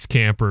Space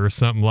Camper or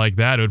something like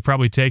that, it would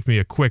probably take me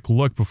a quick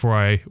look before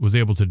I was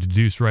able to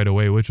deduce right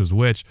away which was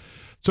which.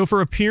 So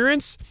for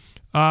appearance...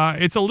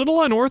 it's a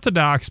little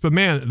unorthodox, but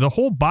man, the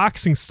whole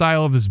boxing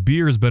style of this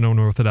beer has been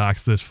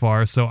unorthodox this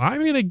far, so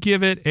I'm going to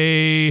give it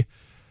a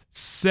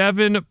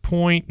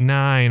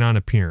 7.9 on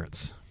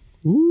appearance.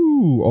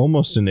 Ooh,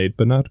 almost an 8,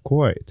 but not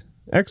quite.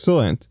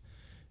 Excellent.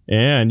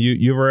 And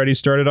you've already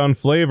started on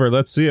flavor.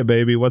 Let's see it,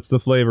 baby. What's the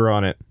flavor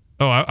on it?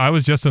 Oh, I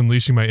was just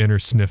unleashing my inner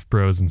sniff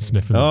bros and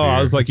sniffing the beer.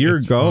 I was like, you're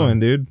going, fun.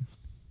 Dude.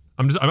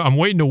 I'm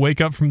waiting to wake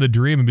up from the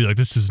dream and be like,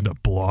 this isn't a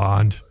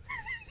blonde.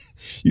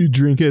 You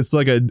drink it, it's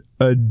like a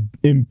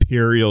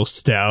imperial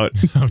stout.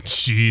 Oh,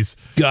 jeez.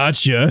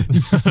 Gotcha.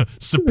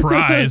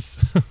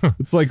 Surprise.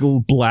 It's like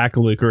black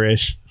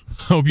licorice.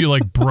 Hope you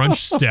like brunch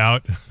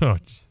stout.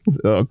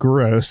 Oh,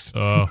 gross.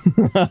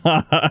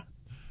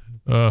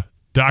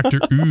 Dr.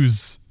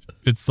 Ooze.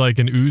 It's like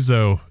an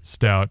Ouzo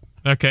stout.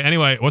 Okay,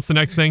 anyway, what's the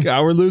next thing?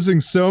 God, we're losing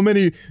so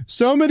many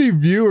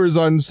viewers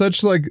on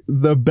such like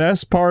the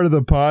best part of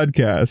the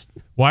podcast.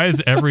 Why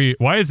is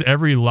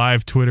every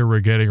live Twitter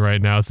we're getting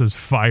right now says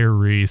Fire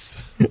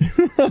Reese?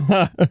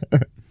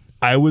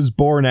 I was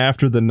born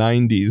after the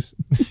 90s.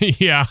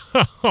 Yeah.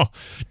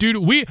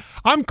 Dude,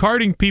 I'm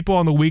carding people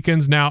on the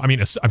weekends now. I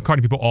mean, I'm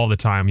carding people all the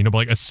time, but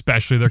like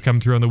especially they're coming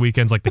through on the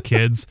weekends, like the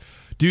kids.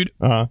 Dude,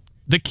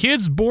 the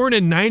kids born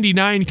in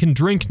 99 can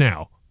drink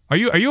now. Are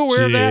you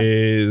aware of that?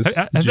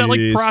 Has that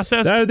like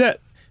processed?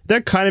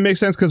 That kind of makes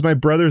sense because my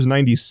brother's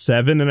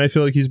 97 and I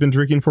feel like he's been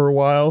drinking for a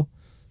while.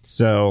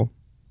 So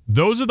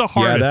those are the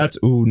hardest.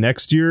 Yeah,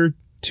 next year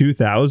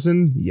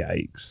 2000?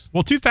 Yikes.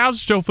 Well, 2000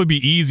 should hopefully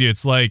be easy.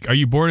 It's like, are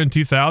you born in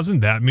 2000?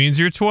 That means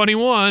you're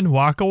 21.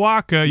 Waka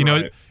waka. You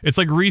know, it's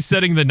like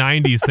resetting the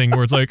 90s thing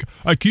where it's like,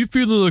 I keep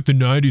feeling like the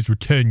 90s were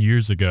 10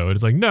 years ago. And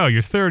it's like, no,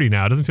 you're 30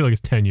 now. It doesn't feel like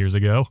it's 10 years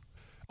ago.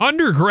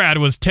 Undergrad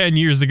was 10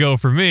 years ago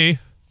for me.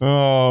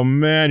 Oh,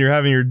 man, you're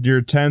having your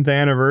 10th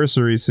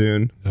anniversary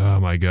soon. Oh,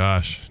 my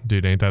gosh.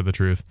 Dude, ain't that the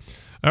truth?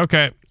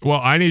 Okay,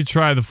 well, I need to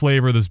try the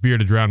flavor of this beer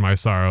to drown my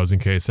sorrows in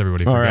case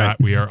everybody forgot.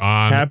 Right. We are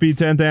on... Happy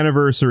 10th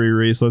anniversary,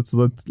 Reese.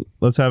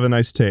 Let's have a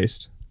nice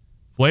taste.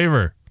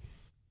 Flavor.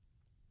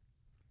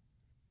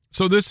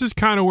 So this is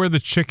kind of where the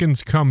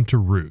chickens come to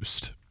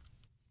roost.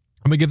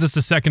 I'm going to give this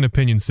a second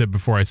opinion sip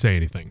before I say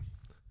anything.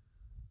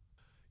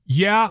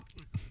 Yeah,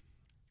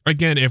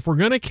 again, if we're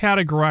going to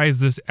categorize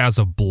this as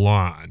a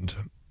blonde,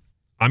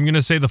 I'm going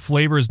to say the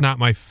flavor is not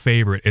my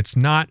favorite. It's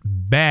not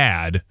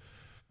bad,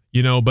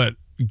 you know, but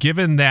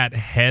given that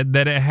head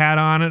that it had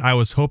on it, I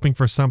was hoping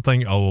for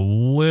something a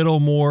little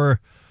more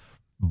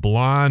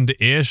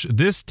blonde-ish.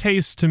 This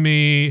tastes to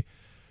me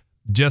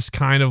just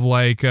kind of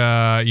like,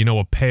 you know,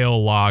 a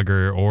pale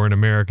lager or an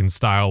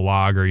American-style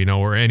lager, you know,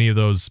 or any of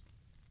those.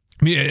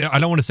 I mean, I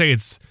don't want to say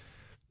it's...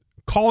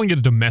 Calling it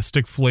a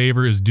domestic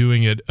flavor is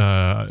doing it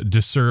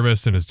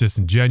disservice and it's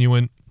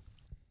disingenuous,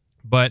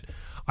 but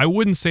I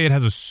wouldn't say it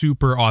has a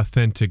super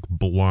authentic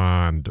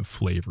blonde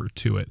flavor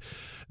to it.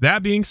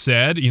 That being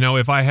said, you know,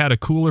 if I had a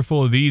cooler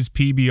full of these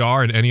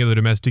PBR and any other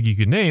domestic you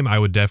could name, I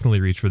would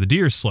definitely reach for the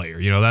Deer Slayer.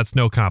 You know, that's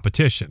no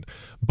competition.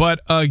 But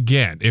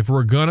again, if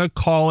we're going to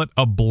call it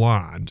a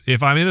blonde,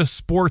 if I'm in a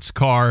sports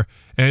car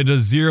and it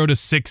does 0 to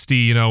 60,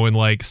 you know, in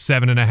like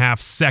 7.5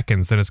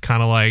 seconds, then it's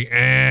kind of like,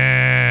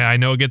 I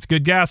know it gets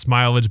good gas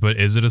mileage, but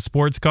is it a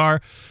sports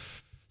car?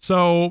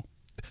 So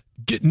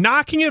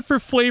knocking it for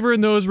flavor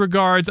in those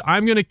regards,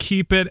 I'm going to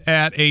keep it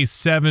at a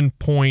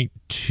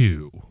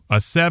 7.2. A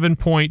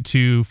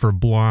 7.2 for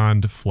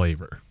blonde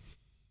flavor.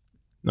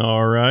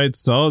 All right,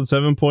 solid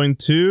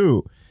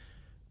 7.2.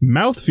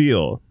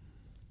 Mouthfeel.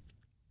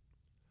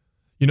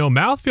 You know,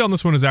 mouthfeel on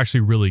this one is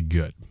actually really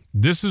good.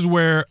 This is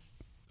where,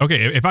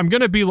 okay, if I'm going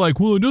to be like,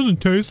 well, it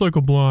doesn't taste like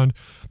a blonde,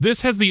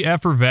 this has the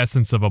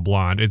effervescence of a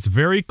blonde. It's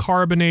very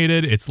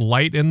carbonated. It's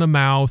light in the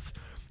mouth.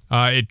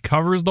 It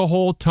covers the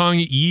whole tongue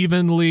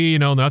evenly. You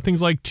know,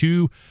 nothing's like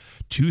too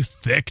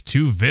thick,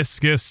 too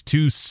viscous,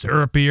 too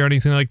syrupy or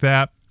anything like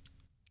that.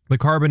 The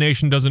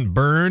carbonation doesn't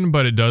burn,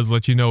 but it does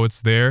let you know it's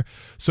there.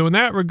 So in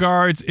that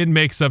regards, it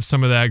makes up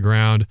some of that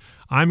ground.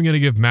 I'm going to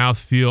give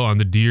mouthfeel on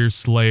the Deer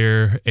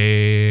Slayer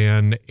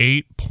an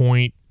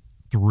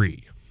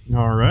 8.3.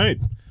 All right.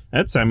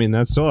 That's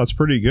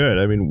pretty good.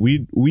 I mean,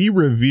 we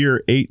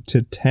revere 8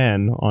 to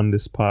 10 on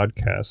this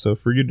podcast. So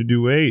for you to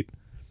do 8,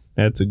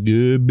 that's a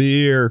good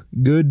beer.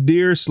 Good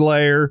Deer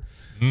Slayer.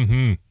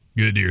 Mm-hmm.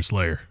 Good Deer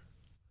Slayer.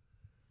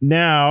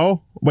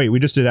 Now, wait, we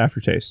just did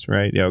aftertaste,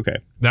 right? Yeah, okay.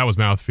 That was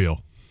mouthfeel.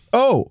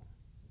 Oh,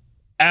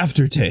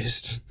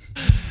 aftertaste.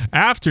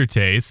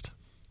 Aftertaste.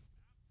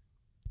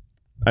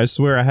 I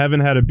swear I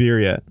haven't had a beer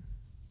yet.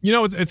 You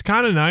know, it's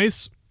kind of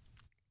nice.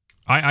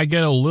 I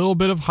get a little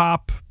bit of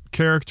hop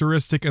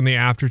characteristic in the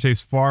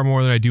aftertaste far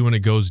more than I do when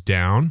it goes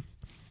down.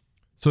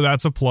 So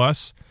that's a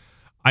plus.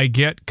 I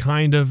get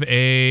kind of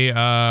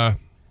a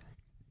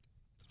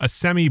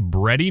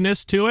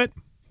semi-breadiness to it.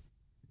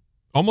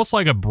 Almost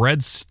like a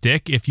bread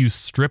stick if you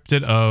stripped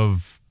it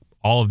of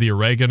all of the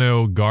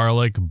oregano,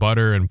 garlic,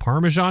 butter, and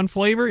Parmesan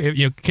flavor.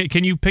 You know,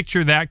 can you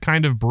picture that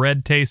kind of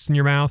bread taste in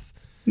your mouth?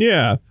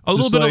 Yeah, a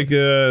little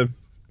bit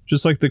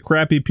just like the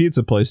crappy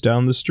pizza place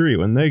down the street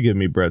when they give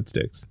me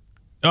breadsticks.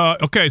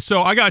 Okay,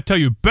 so I gotta tell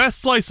you, best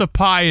slice of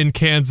pie in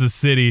Kansas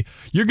City.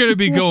 You're gonna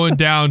be going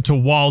down to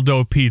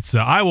Waldo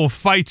Pizza. I will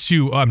fight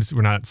you.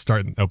 We're not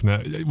starting open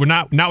that. We're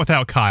not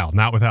without Kyle.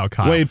 Not without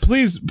Kyle. Wait,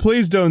 please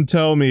don't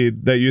tell me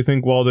that you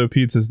think Waldo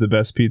Pizza is the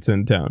best pizza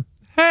in town.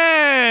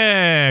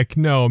 Heck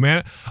no,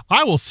 man.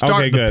 I will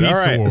start the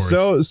pizza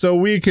wars. So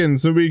we can.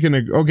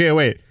 Okay,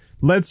 wait.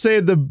 Let's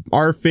say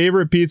our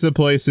favorite pizza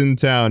place in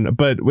town,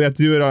 but we have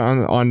to do it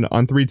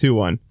on 3, 2,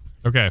 1.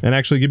 Okay. And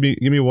actually, give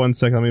me 1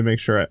 second. Let me make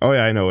sure.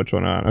 I know which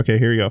one I'm on. Okay,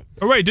 here you go.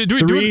 Oh, wait. Do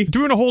we want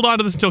to hold on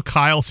to this until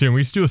Kyle's here?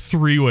 We just do a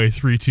 3-way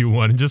 3, 2,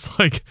 1 and just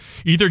like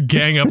either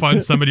gang up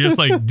on somebody or just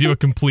like do a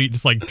complete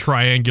just like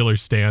triangular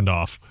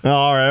standoff.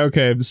 All right.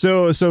 Okay.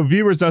 So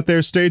viewers out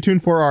there, stay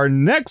tuned for our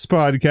next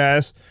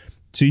podcast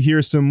to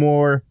hear some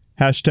more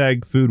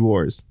 #food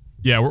wars.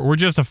 Yeah, we're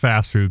just a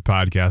fast food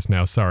podcast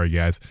now. Sorry,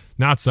 guys.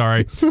 Not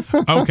sorry.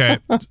 Okay.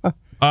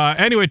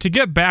 Anyway, to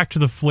get back to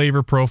the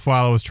flavor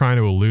profile I was trying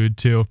to allude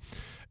to,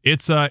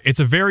 it's a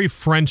very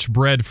French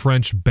bread,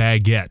 French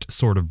baguette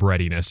sort of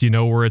breadiness, you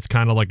know, where it's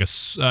kind of like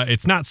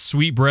it's not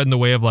sweet bread in the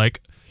way of like,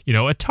 you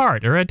know, a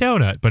tart or a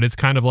donut, but it's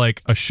kind of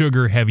like a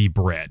sugar heavy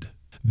bread.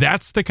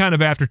 That's the kind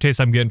of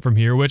aftertaste I'm getting from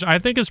here, which I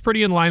think is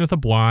pretty in line with a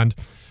blonde.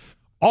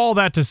 All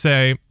that to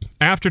say,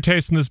 after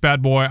tasting this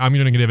bad boy, I'm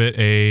going to give it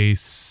a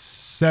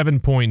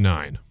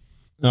 7.9.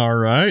 All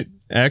right.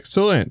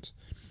 Excellent.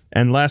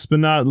 And last but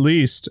not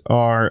least,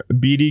 our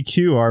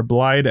BDQ, our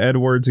Blythe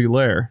Edwards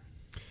Hilaire.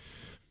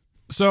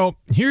 So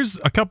here's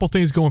a couple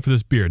things going for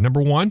this beer.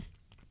 Number one,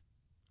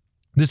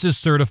 this is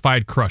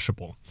certified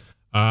crushable.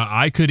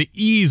 I could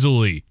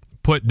easily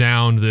put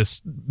down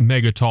this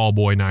mega tall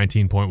boy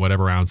 19 point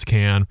whatever ounce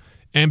can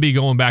and be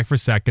going back for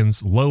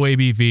seconds. Low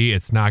ABV,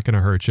 it's not going to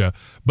hurt you.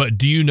 But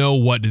do you know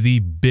what the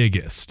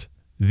biggest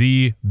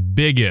BDQ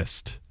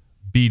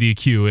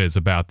is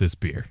about this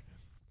beer?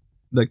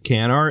 The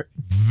can art?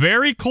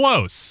 Very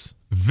close.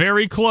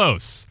 Very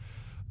close.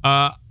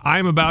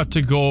 I'm about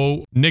to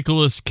go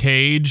Nicolas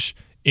Cage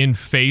in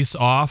Face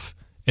Off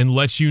and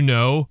let you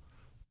know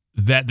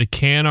that the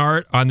can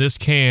art on this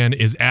can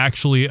is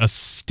actually a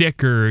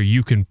sticker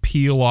you can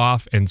peel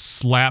off and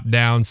slap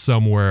down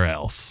somewhere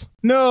else.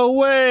 No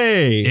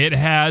way! It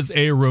has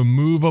a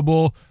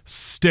removable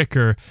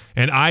sticker,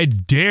 and I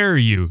dare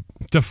you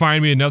to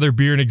find me another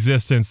beer in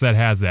existence that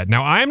has that.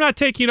 Now, I'm not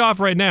taking it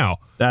off right now.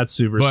 That's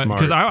super smart.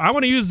 Because I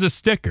want to use this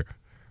sticker.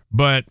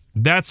 But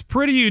that's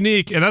pretty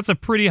unique, and that's a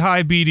pretty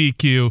high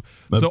BDQ.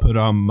 So put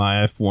on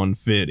my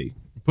F-150.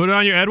 Put it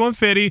on your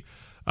F-150.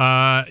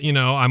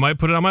 I might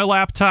put it on my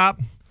laptop.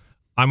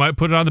 I might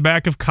put it on the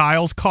back of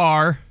Kyle's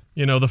car.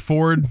 The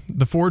Ford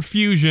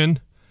Fusion.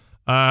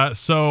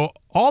 So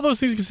all those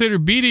things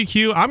considered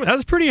BDQ.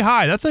 That's pretty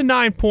high. That's a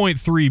 9.3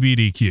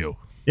 BDQ.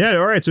 Yeah,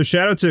 all right. So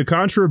shout out to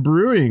Contra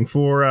Brewing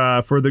for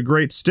the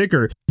great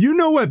sticker. You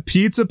know what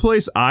pizza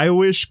place I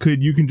wish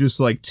you can just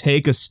like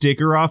take a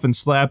sticker off and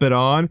slap it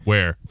on?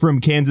 Where? From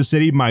Kansas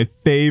City, my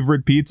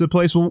favorite pizza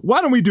place. Well,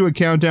 why don't we do a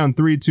countdown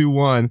 3, 2,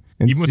 1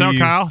 and even without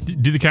Kyle?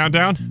 Do the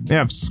countdown?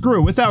 Yeah, screw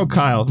it. Without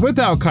Kyle.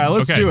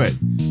 Let's do it.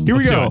 Here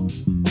we go.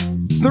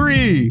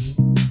 3,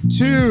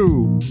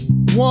 2,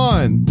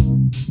 1.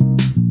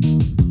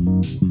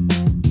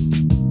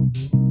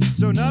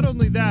 So not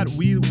only that,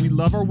 we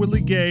love our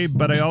Willie Gay,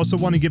 but I also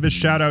want to give a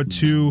shout out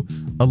to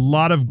a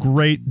lot of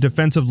great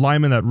defensive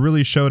linemen that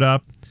really showed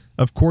up.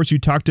 Of course, you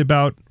talked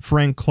about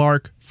Frank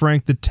Clark,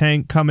 Frank the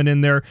Tank coming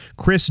in there.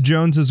 Chris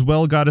Jones as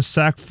well got a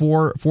sack,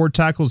 four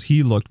tackles.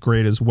 He looked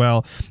great as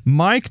well.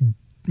 Mike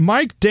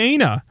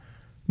Dana.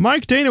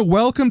 Mike Dana,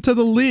 welcome to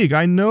the league.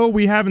 I know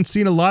we haven't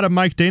seen a lot of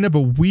Mike Dana,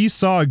 but we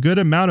saw a good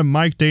amount of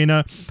Mike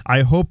Dana.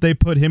 I hope they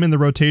put him in the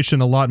rotation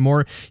a lot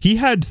more. He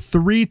had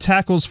 3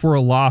 tackles for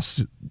a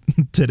loss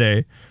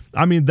today.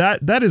 I mean,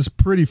 that is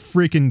pretty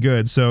freaking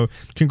good. So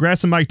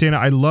congrats to Mike Dana.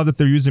 I love that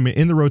they're using him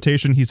in the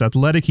rotation. He's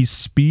athletic. He's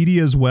speedy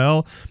as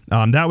well.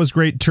 That was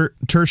great.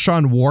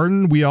 Tershawn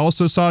Wharton. We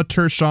also saw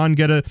Tershawn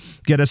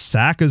get a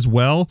sack as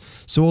well.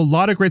 So a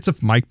lot of great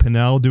stuff. Mike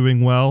Pennell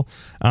doing well.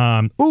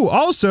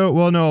 We'll just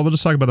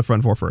talk about the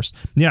front four first.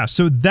 Yeah,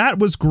 so that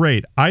was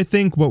great. I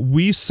think what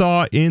we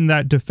saw in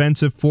that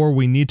defensive four,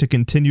 we need to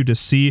continue to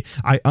see.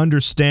 I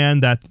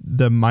understand that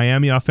the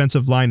Miami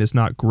offensive line is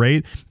not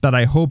great, but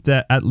I hope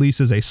that at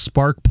least is a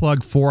spark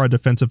plug for our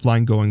defensive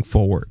line going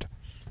forward.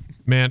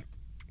 Man,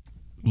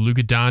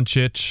 Luka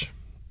Doncic,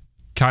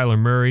 Kyler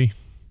Murray,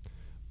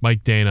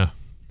 Mike Dana.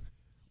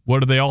 What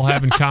do they all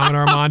have in common,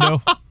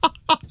 Armando?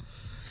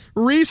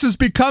 Reese is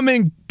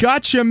becoming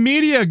gotcha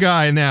media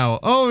guy now.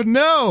 Oh,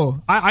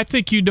 no. I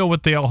think you know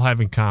what they all have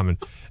in common.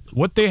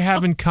 What they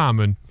have in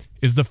common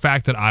is the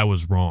fact that I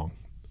was wrong.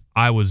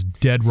 I was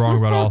dead wrong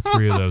about all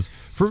 3 of those.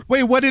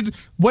 Wait, what did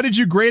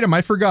you grade him?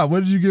 I forgot.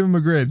 What did you give him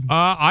a grade?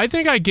 I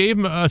think I gave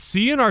him a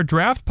C in our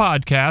draft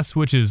podcast,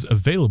 which is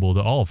available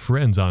to all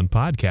friends on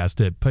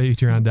podcast at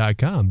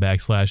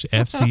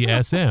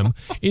patreon.com/FCSM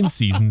in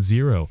season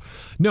 0.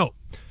 No,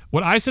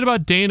 what I said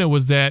about Dana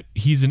was that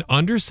he's an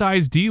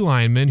undersized D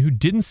lineman who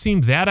didn't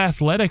seem that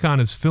athletic on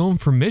his film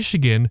for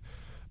Michigan,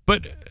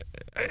 but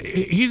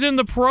he's in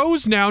the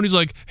pros now, and he's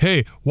like,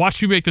 hey,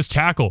 watch me make this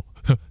tackle.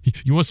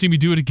 You want to see me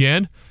do it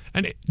again?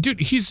 And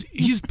dude, he's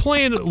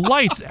playing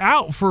lights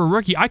out for a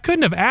rookie. I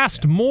couldn't have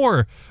asked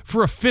more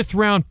for a 5th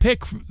round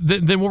pick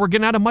than what we're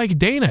getting out of Mike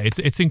Dana.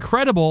 It's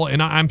incredible,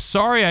 and I'm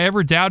sorry I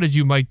ever doubted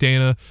you, Mike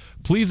Dana.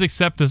 Please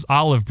accept this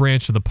olive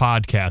branch of the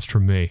podcast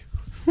from me.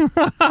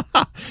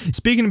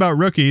 Speaking about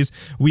rookies,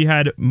 we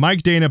had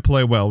Mike Dana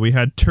play well. We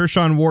had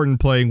Tershawn Wharton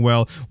playing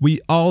well.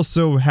 We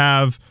also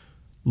have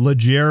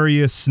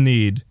L'Jarius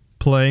Sneed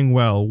playing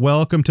well.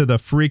 Welcome to the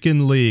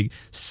freaking league.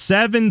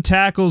 7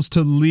 tackles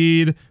to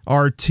lead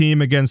our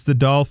team against the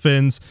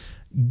Dolphins.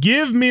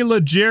 Give me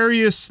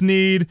L'Jarius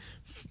Sneed.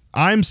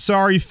 I'm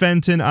sorry,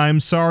 Fenton. I'm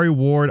sorry,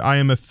 Ward. I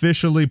am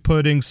officially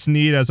putting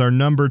Sneed as our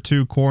number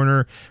 2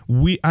 corner.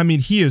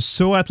 He is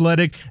so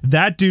athletic.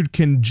 That dude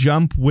can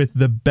jump with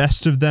the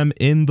best of them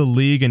in the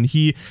league, and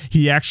he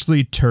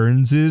actually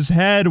turns his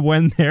head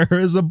when there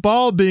is a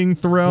ball being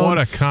thrown. What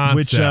a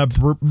concept.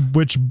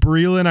 Which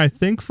Breeland, I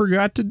think,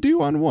 forgot to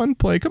do on one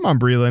play. Come on,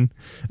 Breeland.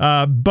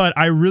 But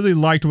I really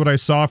liked what I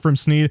saw from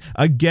Sneed.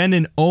 Again,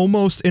 an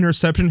almost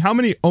interception. How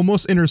many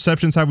almost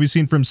interceptions have we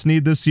seen from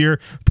Sneed this year?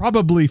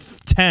 Probably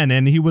 10.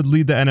 And he would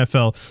lead the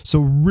NFL. So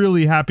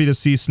really happy to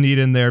see Sneed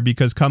in there,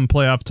 because come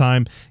playoff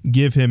time,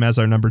 give him as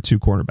our number 2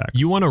 cornerback.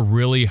 You want a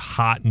really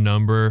hot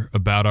number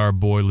about our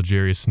boy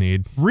L'Jarius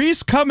Sneed?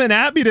 Reese coming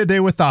at me today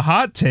with the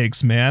hot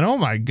takes, man. Oh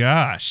my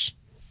gosh.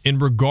 In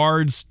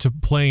regards to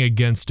playing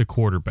against a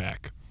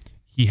quarterback,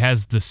 He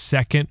has the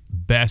second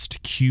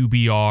best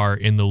QBR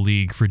in the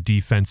league for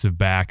defensive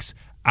backs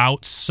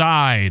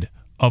outside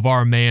of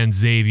our man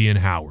Xavier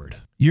Howard.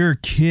 You're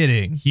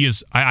kidding. He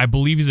is, I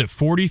believe he's at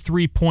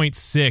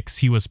 43.6.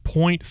 He was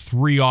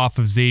 0.3 off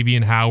of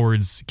Xavier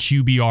Howard's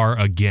QBR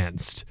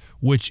against,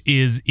 which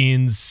is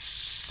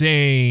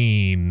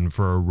insane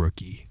for a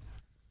rookie.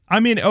 I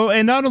mean,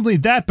 and not only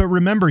that, but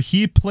remember,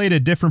 he played a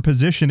different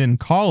position in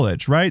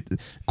college, right?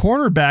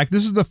 Cornerback,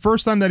 this is the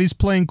first time that he's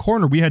playing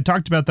corner. We had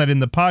talked about that in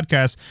the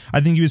podcast.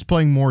 I think he was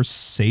playing more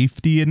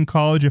safety in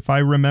college, if I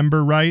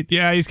remember right.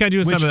 Yeah, he's kind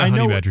of doing some of the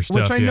Honey Badger stuff.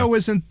 Which I know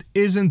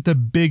isn't the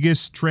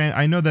biggest trend.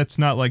 I know that's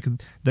not like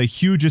the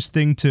hugest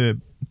thing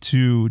to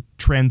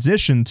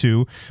transition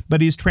to,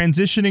 but he's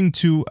transitioning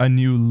to a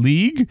new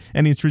league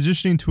and he's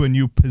transitioning to a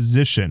new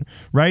position,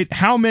 right?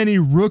 How many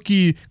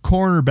rookie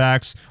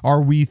cornerbacks are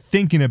we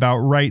thinking about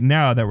right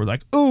now that we're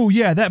like, oh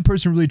yeah, that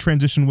person really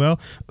transitioned well.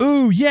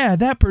 Oh yeah,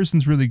 that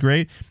person's really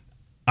great.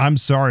 I'm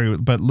sorry,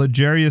 but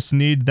L'Jarius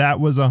Sneed, that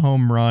was a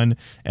home run,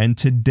 and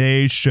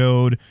today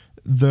showed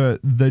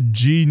the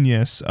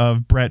genius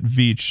of Brett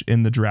Veach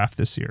in the draft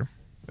this year.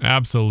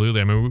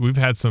 Absolutely. I mean, we've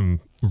had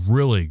some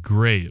really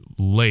great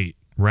late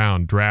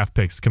round draft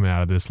picks coming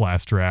out of this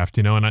last draft,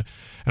 and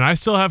I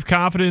still have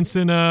confidence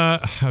in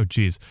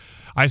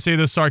I say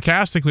this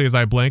sarcastically as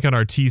I blank on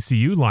our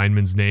TCU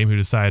lineman's name who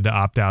decided to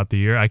opt out the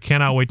year. I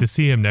cannot wait to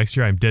see him next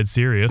year. I'm dead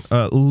serious.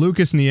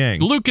 Lucas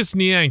Niang. Lucas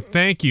Niang,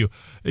 thank you.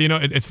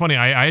 It's funny.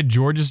 I had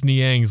Georges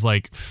Niang's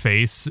like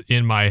face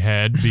in my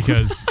head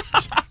because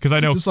I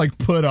know just like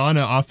put on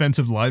an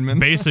offensive lineman.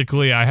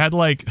 Basically, I had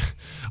like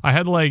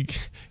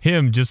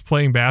him just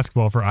playing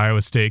basketball for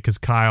Iowa State because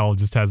Kyle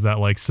just has that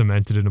like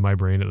cemented into my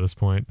brain at this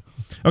point.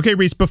 Okay,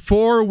 Reese,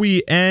 before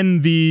we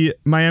end the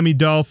Miami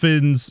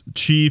Dolphins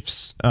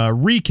Chiefs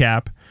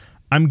recap,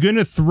 I'm going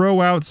to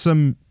throw out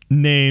some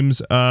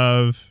names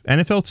of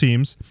NFL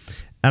teams,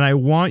 and I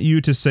want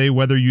you to say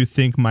whether you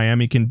think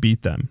Miami can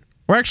beat them.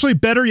 Or actually,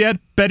 better yet,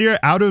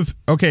 out of...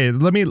 Okay,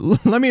 let me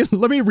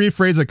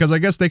rephrase it, because I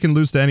guess they can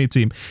lose to any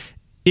team.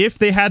 If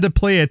they had to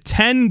play a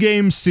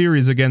 10-game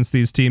series against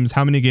these teams,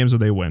 how many games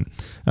would they win?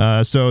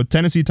 So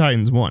Tennessee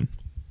Titans, 1.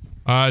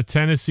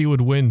 Tennessee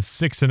would win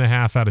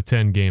 6.5 out of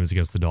 10 games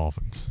against the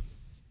Dolphins.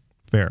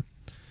 Fair.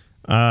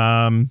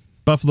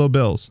 Buffalo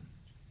Bills.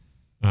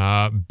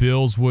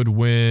 Bills would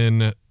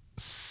win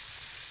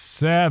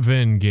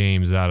 7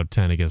 games out of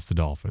 10 against the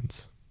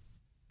Dolphins.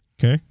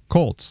 Okay.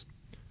 Colts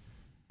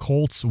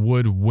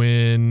would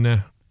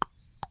win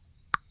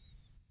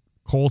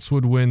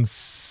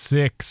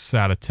 6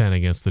 out of 10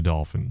 against the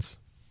Dolphins.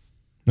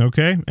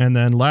 Okay. And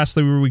then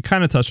lastly, we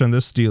kind of touched on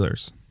this,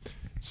 Steelers.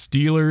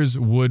 Steelers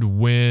would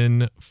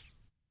win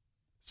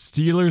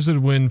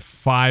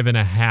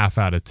 5.5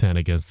 out of 10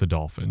 against the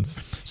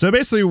Dolphins. So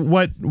basically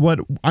what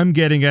I'm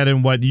getting at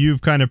and what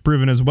you've kind of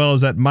proven as well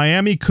is that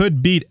Miami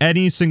could beat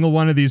any single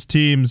one of these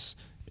teams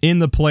in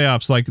the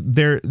playoffs. Like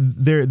there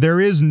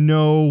is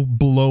no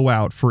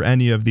blowout for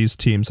any of these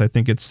teams. I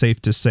think it's safe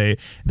to say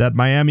that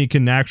Miami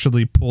can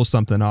actually pull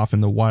something off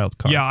in the wild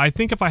card. Yeah, I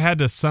think if I had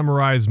to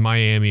summarize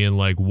Miami in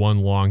like one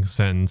long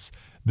sentence,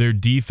 their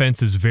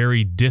defense is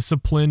very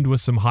disciplined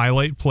with some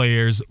highlight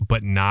players,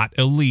 but not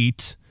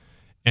elite.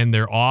 And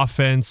their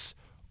offense,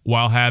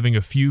 while having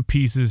a few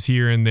pieces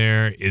here and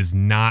there, is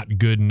not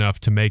good enough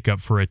to make up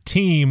for a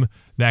team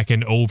that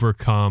can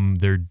overcome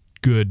their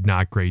good,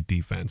 not great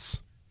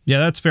defense. Yeah,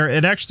 that's fair.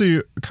 It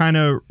actually kind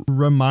of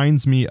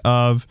reminds me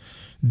of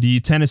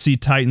the Tennessee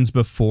Titans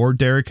before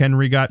Derrick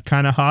Henry got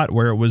kind of hot,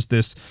 where it was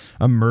this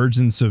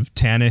emergence of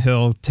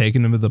Tannehill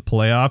taking them to the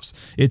playoffs.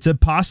 It's a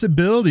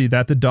possibility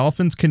that the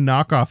Dolphins can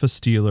knock off a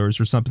Steelers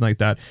or something like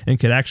that and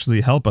could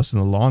actually help us in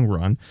the long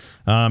run.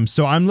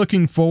 So I'm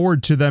looking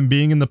forward to them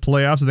being in the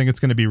playoffs. I think it's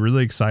going to be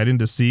really exciting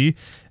to see.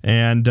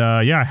 And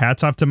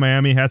hats off to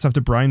Miami, hats off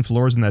to Brian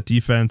Flores in that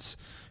defense.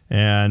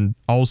 And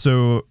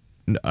also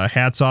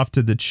hats off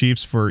to the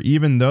Chiefs for,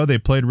 even though they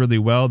played really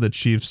well, the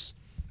Chiefs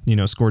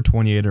scored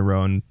 28 in a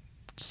row and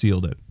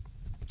sealed it.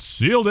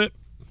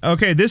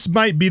 Okay, this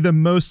might be the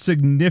most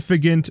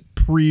significant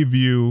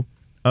preview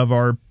of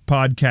our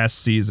podcast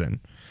season.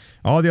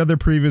 All the other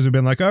previews have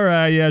been like, all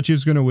right, yeah,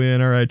 Chiefs going to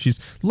win. All right,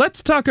 Chiefs.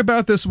 Let's talk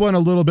about this one a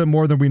little bit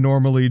more than we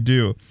normally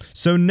do.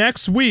 So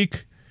next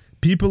week,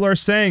 people are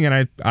saying,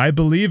 and I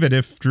believe it,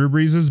 if Drew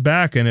Brees is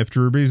back and if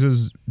Drew Brees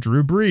is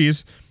Drew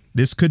Brees,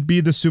 this could be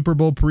the Super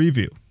Bowl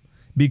preview.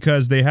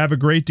 Because they have a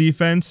great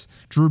defense.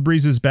 Drew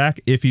Brees is back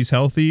if he's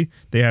healthy.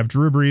 They have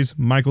Drew Brees,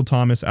 Michael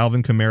Thomas,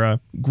 Alvin Kamara.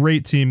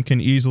 Great team, can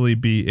easily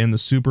be in the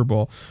Super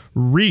Bowl.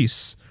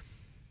 Reese,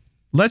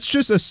 let's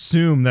just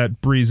assume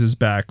that Brees is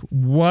back.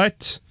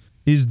 What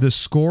is the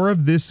score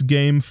of this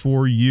game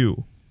for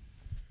you?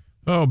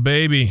 Oh,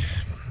 baby.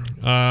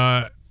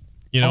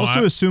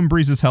 Assume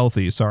Brees is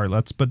healthy. Sorry,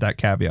 let's put that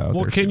caveat out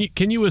there. Well,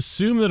 can you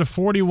assume that a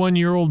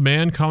 41-year-old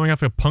man coming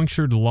off a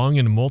punctured lung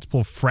and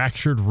multiple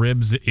fractured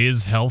ribs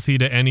is healthy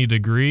to any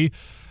degree?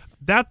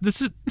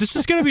 this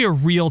is going to be a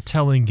real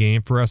telling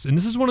game for us, and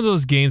this is one of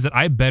those games that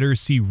I better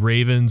see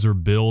Ravens or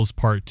Bills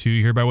part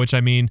 2 here, by which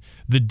I mean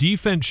the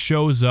defense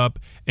shows up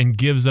and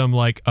gives them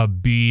like a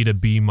B to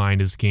B-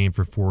 game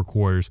for 4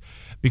 quarters,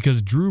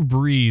 because Drew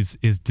Brees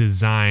is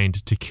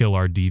designed to kill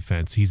our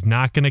defense. He's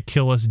not going to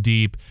kill us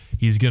deep.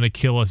 He's going to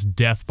kill us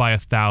death by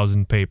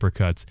 1,000 paper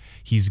cuts.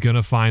 He's going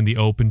to find the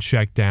open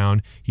check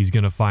down. He's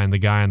going to find the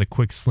guy on the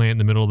quick slant in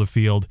the middle of the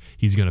field.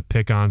 He's going to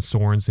pick on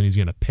Sorensen. He's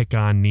going to pick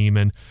on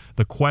Neiman.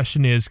 The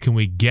question is, can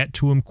we get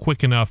to him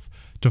quick enough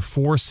to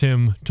force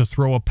him to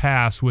throw a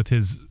pass with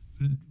his,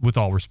 with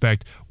all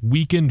respect,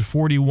 weakened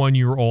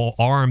 41-year-old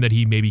arm that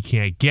he maybe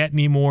can't get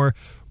anymore?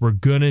 We're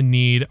going to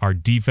need our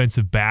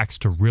defensive backs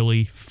to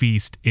really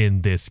feast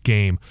in this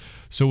game.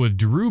 So with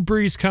Drew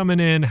Brees coming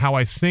in, how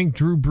I think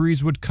Drew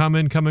Brees would come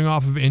in coming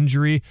off of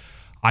injury,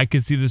 I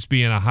could see this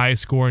being a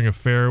high-scoring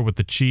affair with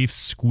the Chiefs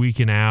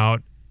squeaking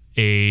out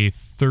a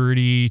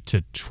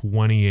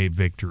 30-28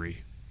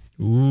 victory.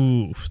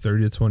 Ooh,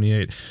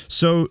 30-28.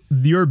 So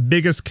your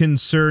biggest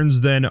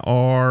concerns then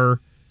are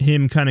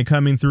him kind of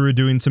coming through,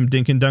 doing some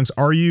dink and dunks.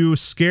 Are you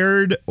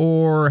scared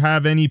or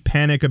have any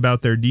panic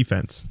about their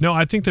defense? No,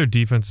 I think their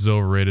defense is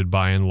overrated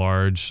by and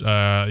large.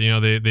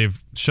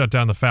 They've shut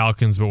down the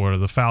Falcons, but what are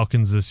the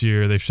Falcons this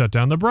year? They've shut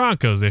down the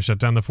Broncos. They've shut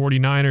down the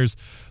 49ers.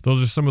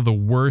 Those are some of the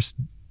worst,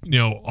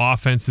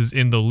 offenses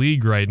in the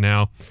league right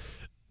now.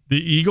 The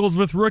Eagles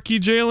with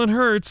rookie Jalen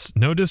Hurts,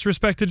 no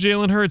disrespect to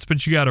Jalen Hurts,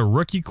 but you got a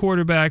rookie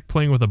quarterback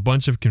playing with a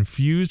bunch of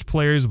confused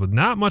players with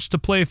not much to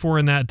play for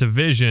in that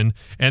division,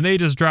 and they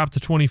just dropped a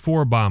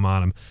 24 bomb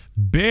on him.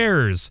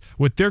 Bears,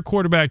 with their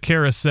quarterback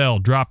carousel,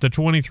 dropped a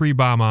 23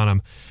 bomb on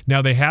him.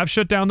 Now, they have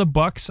shut down the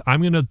Bucs.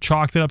 I'm going to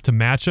chalk that up to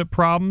matchup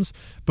problems,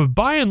 but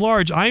by and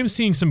large, I am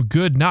seeing some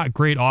good, not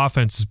great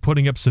offenses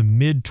putting up some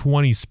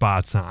mid-20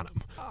 spots on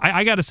them.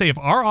 I got to say, if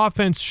our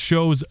offense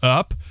shows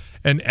up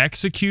and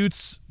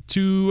executes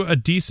to a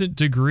decent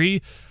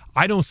degree,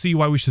 I don't see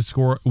why we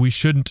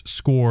shouldn't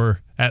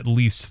score at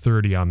least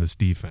 30 on this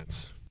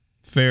defense.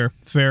 Fair.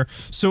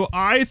 So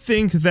I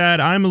think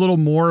that I'm a little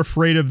more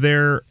afraid of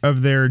their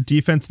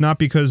defense, not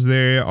because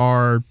they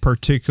are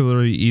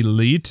particularly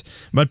elite,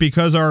 but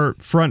because our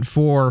front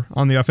four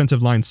on the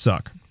offensive line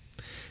suck.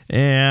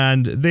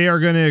 And they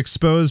are going to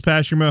expose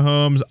Patrick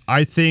Mahomes.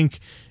 I think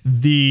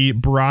the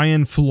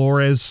Brian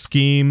Flores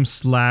scheme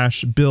 /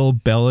 Bill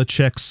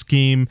Belichick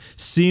scheme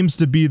seems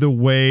to be the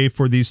way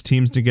for these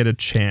teams to get a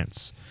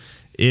chance.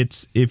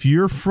 It's if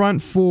your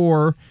front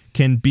four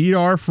can beat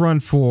our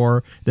front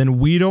four, then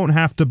we don't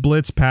have to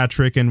blitz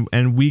Patrick,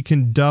 and we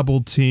can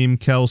double team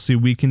Kelsey,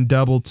 we can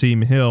double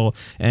team Hill,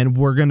 and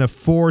we're going to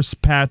force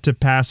Pat to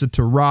pass it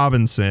to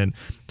Robinson,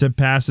 to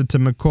pass it to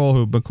McColl,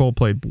 who McColl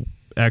played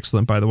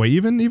excellent, by the way.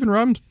 Even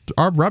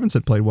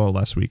Robinson played well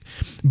last week.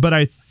 But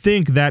I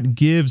think that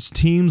gives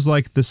teams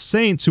like the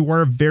Saints, who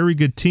are a very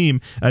good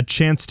team, a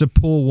chance to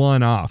pull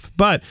one off.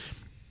 But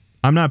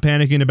I'm not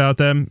panicking about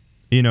them.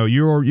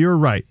 You're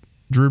right.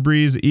 Drew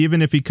Brees,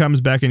 even if he comes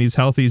back and he's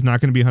healthy, he's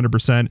not going to be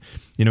 100%.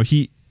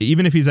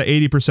 Even if he's at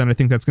 80%, I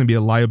think that's going to be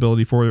a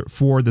liability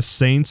for the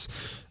Saints.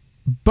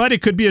 But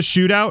it could be a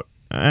shootout.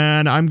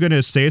 And I'm going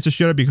to say it's a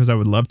shootout because I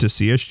would love to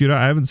see a shootout.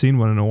 I haven't seen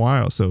one in a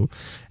while. So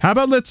how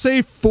about, let's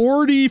say,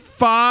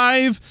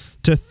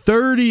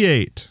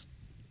 45-38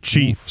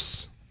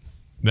 Chiefs?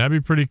 That'd be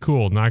pretty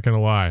cool, not going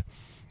to lie.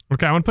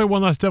 Okay, I want to play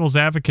one last devil's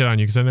advocate on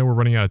you because I know we're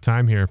running out of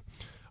time here.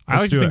 I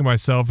like to think of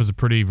myself as a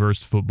pretty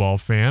versed football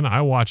fan.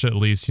 I watch at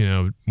least,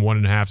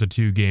 1.5 to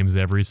 2 games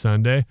every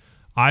Sunday.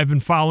 I've been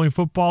following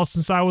football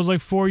since I was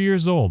like 4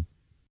 years old.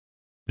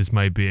 This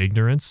might be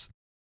ignorance.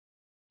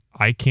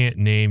 I can't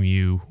name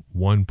you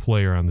one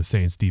player on the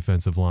Saints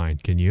defensive line.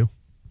 Can you?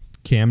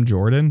 Cam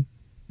Jordan?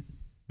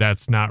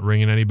 That's not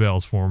ringing any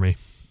bells for me.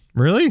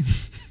 Really?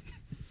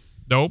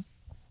 Nope.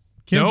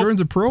 Cam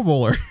Jordan's a Pro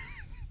Bowler.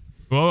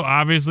 Well,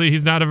 obviously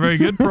he's not a very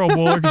good Pro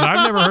Bowler because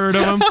I've never heard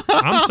of him.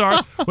 I'm sorry.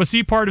 Was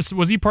he part of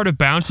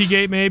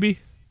Bountygate maybe?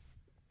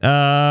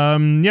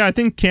 Yeah, I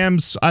think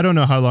Cam's, I don't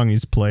know how long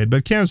he's played,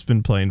 but Cam's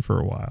been playing for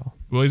a while.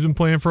 Well, he's been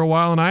playing for a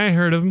while and I ain't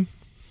heard of him.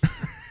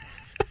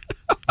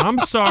 I'm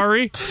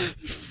sorry.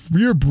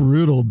 You're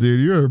brutal, dude.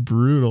 You're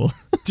brutal.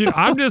 Dude,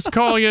 I'm just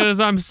calling it as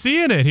I'm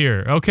seeing it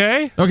here,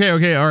 okay?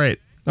 Okay, all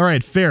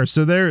right, fair.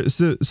 So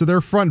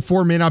their front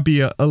four may not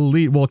be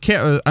elite. Well,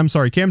 Cam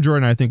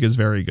Jordan I think is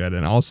very good,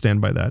 and I'll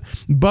stand by that.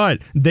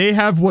 But they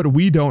have what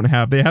we don't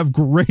have. They have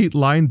great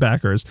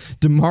linebackers,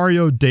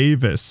 Demario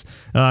Davis,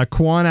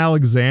 Quan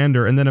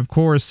Alexander, and then of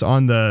course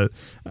on the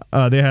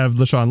they have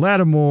LaShawn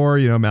Lattimore,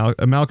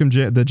 Malcolm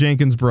the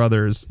Jenkins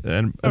brothers,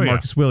 and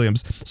Marcus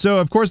Williams. So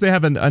of course they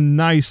have a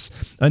nice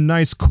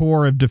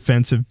core of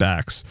defensive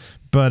backs.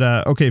 But,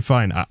 okay,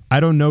 fine. I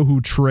don't know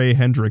who Trey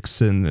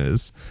Hendrickson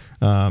is.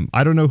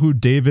 I don't know who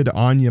David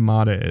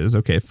Onyemata is.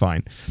 Okay,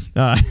 fine.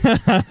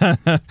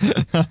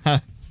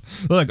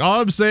 Look,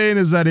 all I'm saying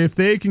is that if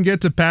they can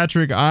get to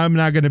Patrick, I'm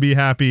not going to be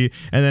happy.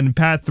 And then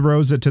Pat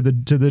throws it to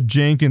the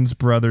Jenkins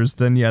brothers.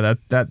 Then, yeah,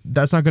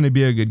 that's not going to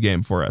be a good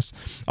game for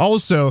us.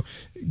 Also,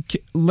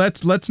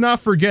 let's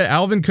not forget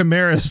Alvin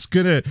Kamara is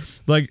going to,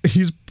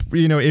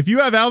 if you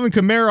have Alvin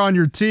Kamara on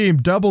your team,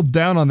 double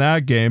down on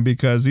that game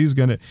because he's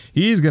gonna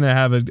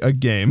have a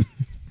game.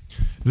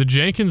 The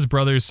Jenkins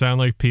brothers sound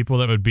like people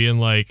that would be in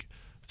like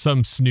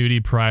some snooty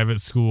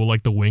private school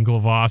like the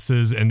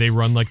Winklevosses, and they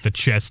run like the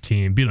chess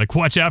team. Be like,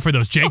 watch out for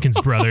those Jenkins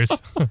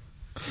brothers.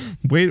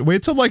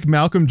 Wait till like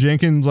Malcolm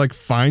Jenkins like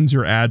finds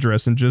your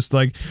address and just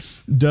like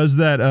does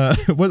that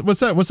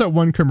what's that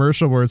one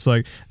commercial where it's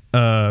like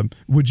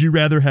would you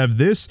rather have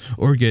this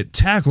or get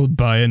tackled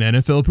by an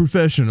NFL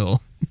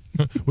professional?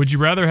 Would you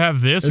rather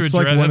have this or would you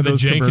like rather one have of the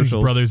those Jenkins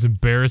commercials. brothers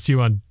embarrass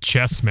you on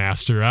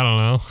Chessmaster? I don't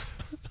know.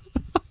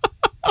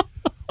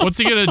 What's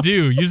he gonna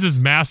do? Use his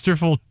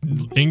masterful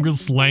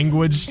English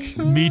language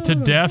me to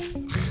death?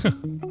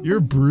 You're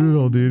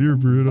brutal, dude. You're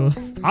brutal.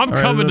 I'm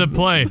coming to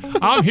play.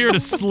 I'm here to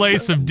slay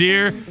some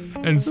deer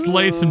and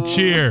slay some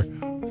cheer.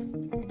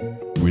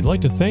 We'd like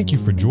to thank you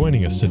for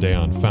joining us today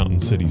on Fountain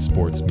City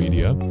Sports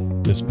Media.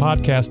 This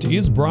podcast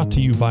is brought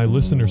to you by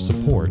listener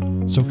support,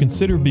 so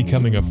consider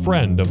becoming a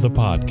friend of the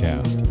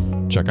podcast.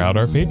 Check out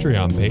our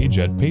Patreon page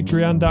at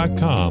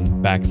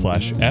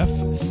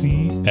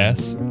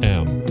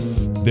patreon.com/FCSM.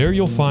 There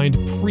you'll find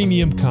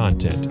premium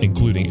content,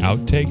 including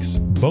outtakes,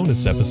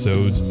 bonus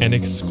episodes, and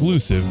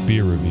exclusive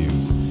beer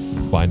reviews.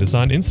 Find us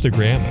on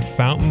Instagram at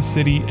Fountain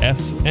City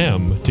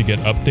SM to get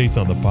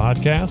updates on the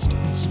podcast,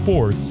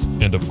 sports,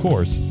 and of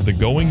course, the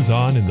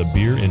goings-on in the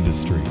beer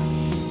industry.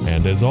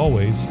 And as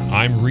always,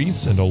 I'm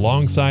Reese, and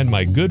alongside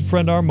my good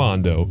friend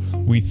Armando,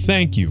 we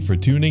thank you for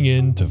tuning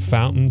in to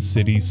Fountain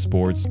City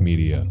Sports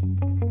Media.